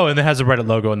joke. Oh, and it has a Reddit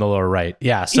logo in the lower right.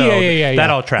 Yeah. So Yeah. that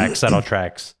all tracks. That all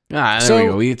tracks. There So- we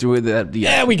go. We threw that.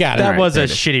 Yeah, we got it. That Alright, was a there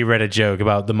it is. shitty Reddit joke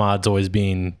about the mods always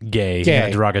being gay, Gay. in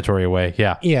a derogatory way.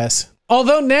 Yeah. Yes.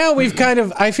 Although now we've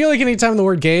I feel like anytime the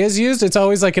word gay is used, it's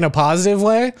always like in a positive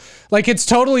way. Like it's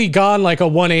totally gone like a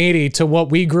 180 to what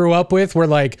we grew up with, where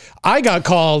like I got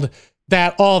called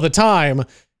that all the time.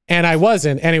 And I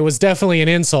wasn't, and it was definitely an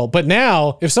insult. But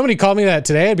now, if somebody called me that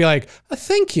today, I'd be like,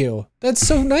 thank you. That's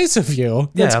so nice of you.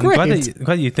 That's I'm great.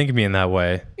 glad you think of me in that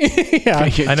way. Yeah.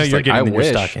 I know you're getting in your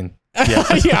stocking.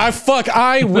 Yeah.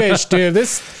 I wish, dude.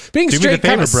 This being Do me the straight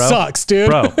kind of favor, bro. sucks, dude.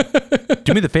 Bro,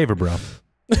 do me the favor, bro.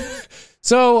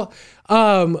 So,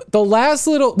 the last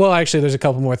actually, there's a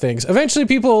couple more things. Eventually,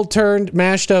 people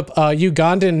mashed up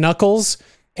Ugandan Knuckles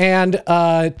and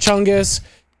Chungus,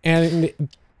 and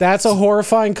that's a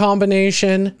horrifying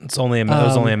combination. It was only a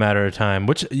matter of time.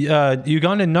 Which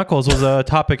Ugandan Knuckles was a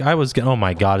topic I was. Oh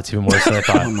my god, it's even worse than I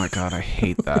thought. Oh my god, I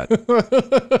hate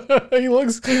that. He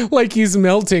looks like he's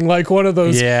melting, like one of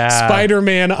those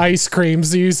Spider-Man ice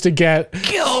creams you used to get.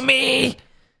 Kill me.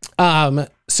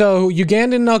 So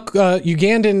Ugandan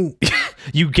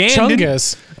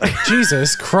Chungus.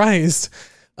 Jesus Christ.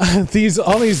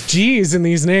 All these G's in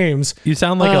these names. You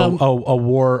sound like a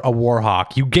war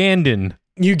hawk. Ugandan.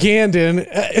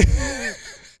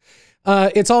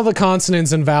 It's It's all the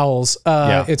consonants and vowels.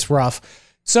 It's rough.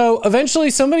 So eventually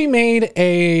somebody made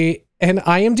an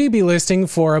IMDb listing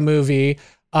for a movie,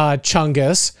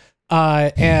 Chungus.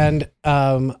 And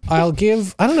I'll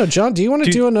give, I don't know, John, do you want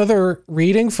to do another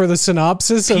reading for the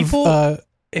synopsis of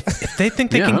if they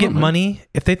think they can get money,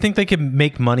 if they think they can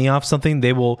make money off something,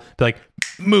 they will be like,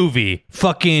 movie,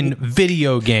 fucking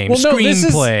video game,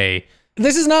 screenplay.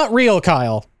 This is not real,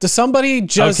 Kyle. Does somebody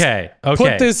just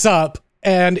put this up?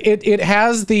 And it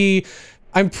has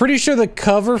I'm pretty sure the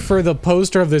cover for the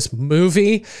poster of this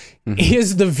movie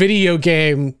is the video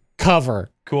game cover.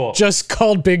 Cool. Just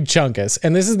called Big Chungus.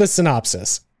 And this is the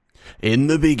synopsis. In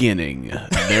the beginning,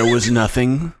 there was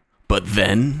nothing, but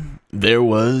then there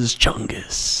was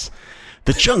Chungus.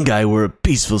 The Chungai were a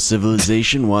peaceful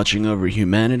civilization watching over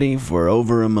humanity for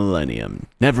over a millennium,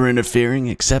 never interfering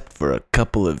except for a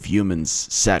couple of humans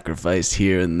sacrificed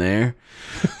here and there.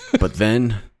 But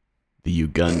then the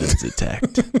Ugandans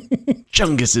attacked.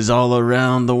 Chunguses all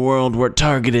around the world were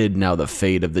targeted. Now the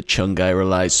fate of the Chungai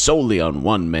relies solely on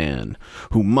one man,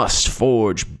 who must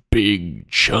forge Big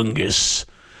Chungus,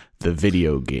 the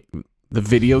video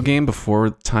game before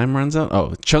time runs out?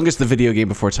 Oh, Chungus the video game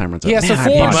before time runs out. Yeah, so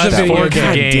forge the video game.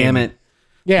 God damn it.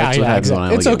 Yeah,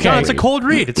 exactly. It's okay. No, it's a cold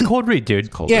read. It's a cold read,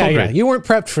 dude. Cold read. You weren't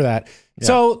prepped for that. Yeah.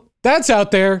 So that's out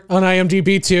there on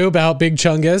IMDb too about Big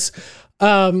Chungus.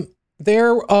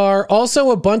 There are also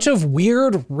a bunch of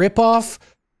weird ripoff,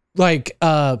 like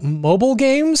mobile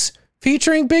games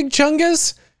featuring Big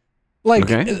Chungus. Like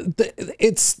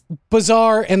it's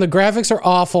bizarre and the graphics are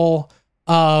awful.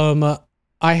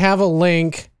 I have a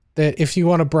link that if you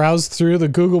want to browse through the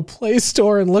Google Play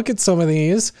Store and look at some of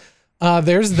these,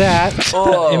 there's that.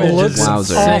 It looks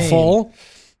awful.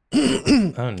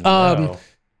 Oh, no.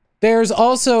 There's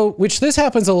also, which this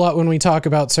happens a lot when we talk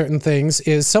about certain things,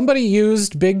 is somebody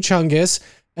used Big Chungus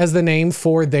as the name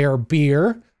for their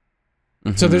beer.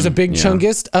 So there's a Big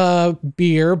Chungus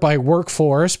beer by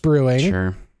Workforce Brewing.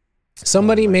 Sure.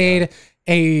 Somebody made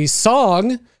a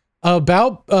song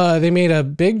about, they made a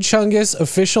Big Chungus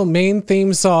official main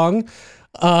theme song.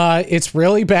 It's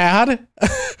really bad.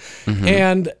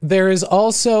 And there is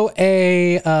also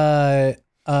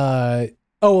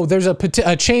there's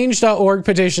a change.org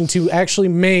petition to actually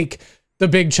make the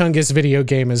Big Chungus video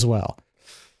game as well.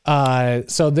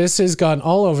 So this has gone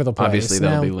all over the place. Obviously,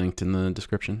 that'll be linked in the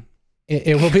description.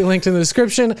 It will be linked in the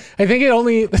description. I think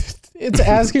it's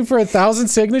asking for 1,000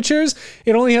 signatures.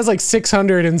 It only has like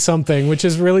 600 and something, which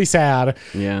is really sad.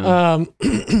 Yeah.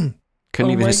 Couldn't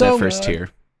even hit that first tier.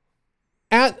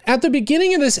 At the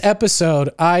beginning of this episode,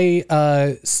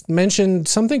 I mentioned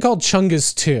something called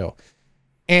Chungus 2.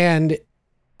 And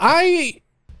I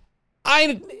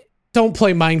don't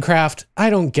play Minecraft. I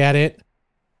don't get it.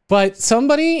 But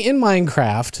somebody in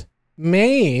Minecraft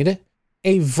made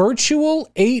a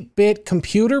virtual 8-bit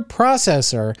computer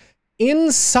processor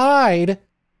inside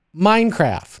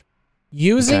Minecraft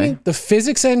using the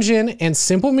physics engine and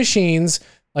simple machines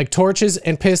like torches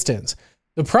and pistons.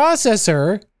 The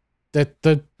processor that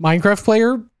the Minecraft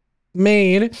player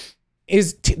made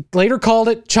is later called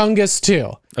it Chungus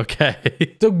 2. Okay.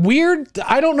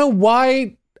 I don't know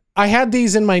why I had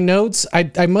these in my notes.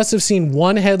 I must have seen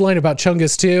one headline about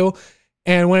Chungus 2.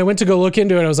 And when I went to go look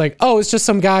into it, I was like, oh, it's just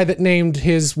some guy that named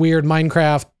his weird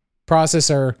Minecraft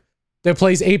processor that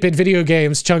plays 8-bit video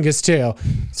games Chungus 2.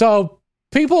 So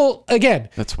people, again,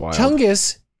 that's wild.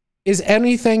 Chungus is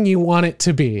anything you want it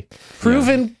to be.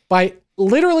 Proven by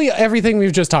literally everything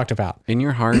we've just talked about. In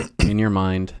your heart, in your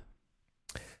mind,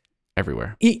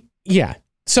 everywhere. Yeah.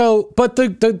 So, but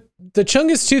the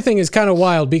Chungus 2 thing is kind of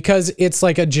wild because it's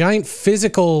like a giant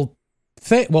physical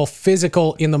thing,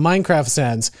 physical in the Minecraft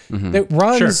sense, that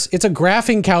runs, it's a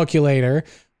graphing calculator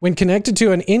when connected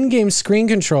to an in-game screen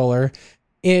controller,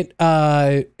 it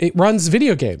runs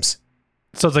video games.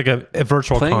 So it's like a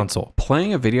virtual console.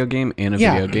 Playing a video game in a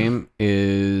video game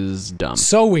is dumb.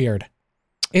 So weird.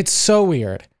 It's so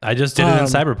weird. I just did it in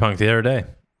Cyberpunk the other day.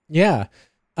 Yeah.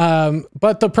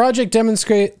 But the project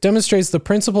demonstrates the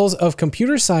principles of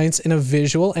computer science in a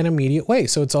visual and immediate way.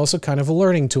 So it's also kind of a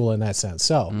learning tool in that sense.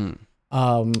 So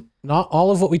not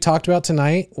all of what we talked about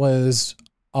tonight was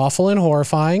awful and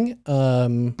horrifying.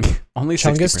 Only 60%.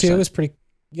 Chungus 2 is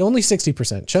only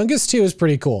 60%. Chungus 2 is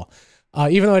pretty cool.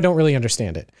 Even though I don't really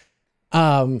understand it.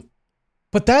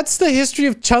 But that's the history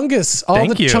of Chungus. All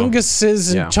Thank the you.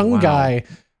 Chunguses and Chungai.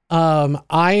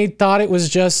 I thought it was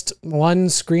just one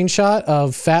screenshot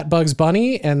of Fat Bugs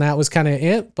Bunny, and that was kind of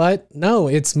it. But no,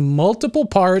 it's multiple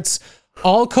parts,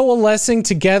 all coalescing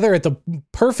together at the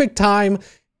perfect time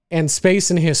and space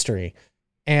and history.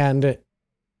 And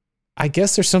I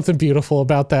guess there's something beautiful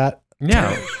about that.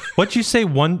 Yeah. What'd you say?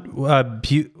 What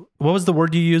was the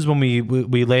word you used when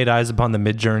we laid eyes upon the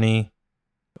Mid-Journey?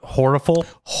 Horrible?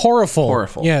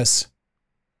 Horrible. Yes.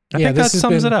 I think that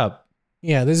sums it up.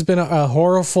 Yeah, this has been a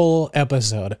horrible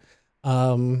episode.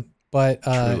 But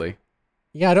Truly.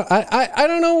 Yeah, I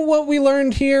don't know what we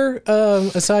learned here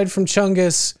aside from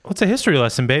Chungus. Well, it's a history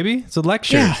lesson, baby. It's a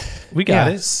lecture. Yeah. We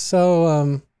got it.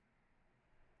 So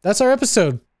that's our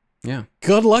episode. Yeah.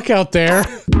 Good luck out there.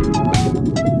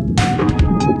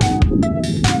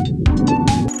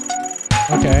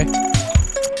 Okay.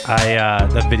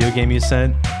 That video game you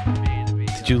sent,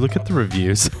 did you look at the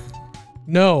reviews?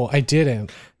 No, I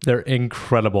didn't. They're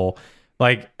incredible.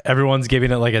 Like, everyone's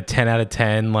giving it like a 10 out of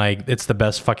 10. Like, it's the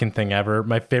best fucking thing ever.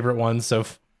 My favorite one so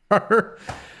far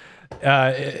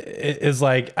is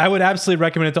like, I would absolutely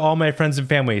recommend it to all my friends and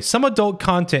family. Some adult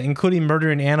content, including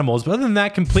murdering animals, but other than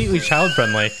that, completely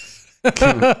child-friendly.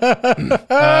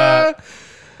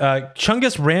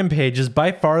 Chungus Rampage is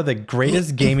by far the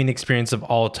greatest gaming experience of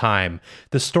all time.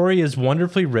 The story is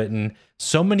wonderfully written,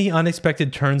 so many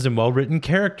unexpected turns and well-written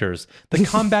characters. The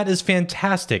combat is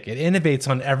fantastic. It innovates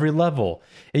on every level.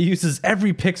 It uses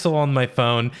every pixel on my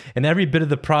phone and every bit of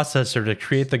the processor to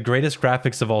create the greatest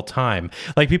graphics of all time.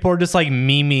 Like, people are just like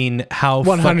memeing how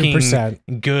 100%.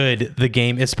 fucking good the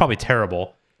game is. Probably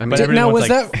terrible. I mean, But Now, everyone's was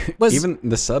like, that even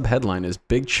the sub headline is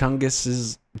Big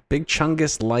Chungus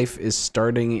life is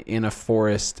starting in a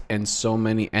forest and so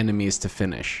many enemies to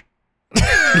finish.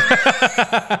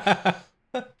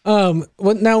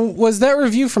 now was that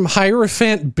review from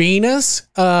Hierophant Venus?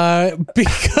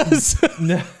 Because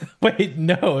no, wait,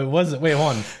 no, it wasn't. Wait,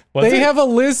 hold on. Was they it? have a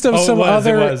list of some it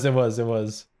other.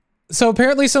 was. So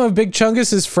apparently, some of Big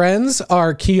Chungus's friends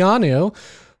are Keanu,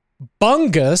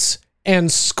 Bungus, and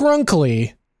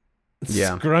Skrunkly.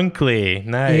 Yeah. Skrunkly.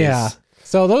 Nice. Yeah.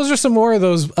 So those are some more of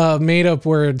those made up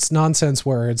words, nonsense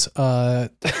words.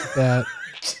 That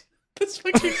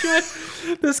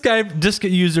This guy, disc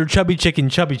user Chubby Chicken,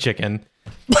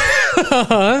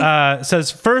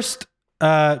 says, first,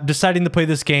 deciding to play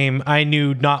this game, I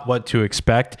knew not what to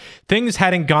expect. Things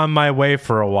hadn't gone my way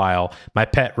for a while. My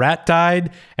pet rat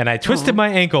died, and I twisted my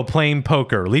ankle playing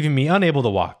poker, leaving me unable to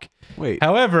walk. Wait.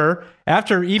 However,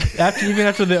 after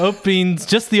the opening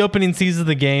season of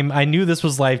the game, I knew this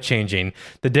was life-changing.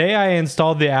 The day I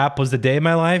installed the app was the day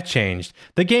my life changed.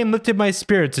 The game lifted my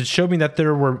spirits and showed me that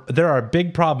there are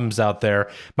big problems out there.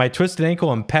 My twisted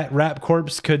ankle and pet rat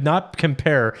corpse could not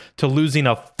compare to losing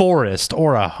a forest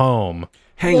or a home.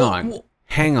 Hang on.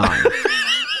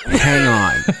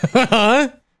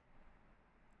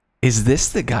 Is this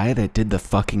the guy that did the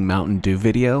fucking Mountain Dew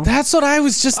video? That's what I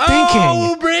was just Oh,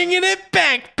 thinking. bringing it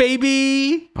back,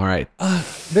 baby. All right.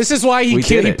 This is why he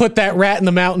did it. put that rat in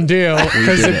the Mountain Dew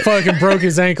because did it it. fucking broke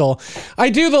his ankle.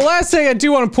 The last thing I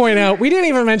do want to point out, we didn't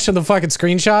even mention the fucking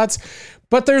screenshots,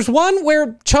 but there's one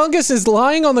where Chungus is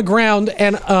lying on the ground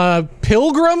and a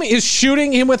pilgrim is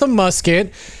shooting him with a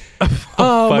musket.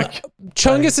 Fuck.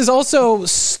 Chungus is also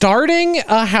starting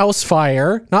a house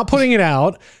fire, not putting it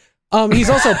out. He's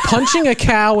also punching a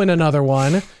cow in another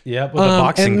one. Yep, with a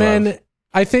boxing and glove. then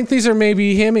I think these are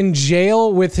maybe him in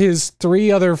jail with his three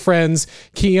other friends,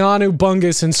 Keanu,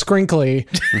 Bungus, and Skrunkly.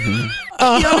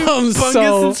 Bungus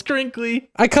and Skrunkly.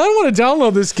 I kind of want to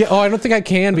download this game. Oh, I don't think I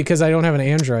can because I don't have an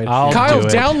Android. I'll Kyle, do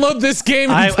it. download this game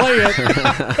and play it.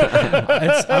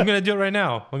 I'm gonna do it right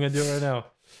now.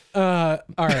 All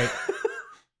right.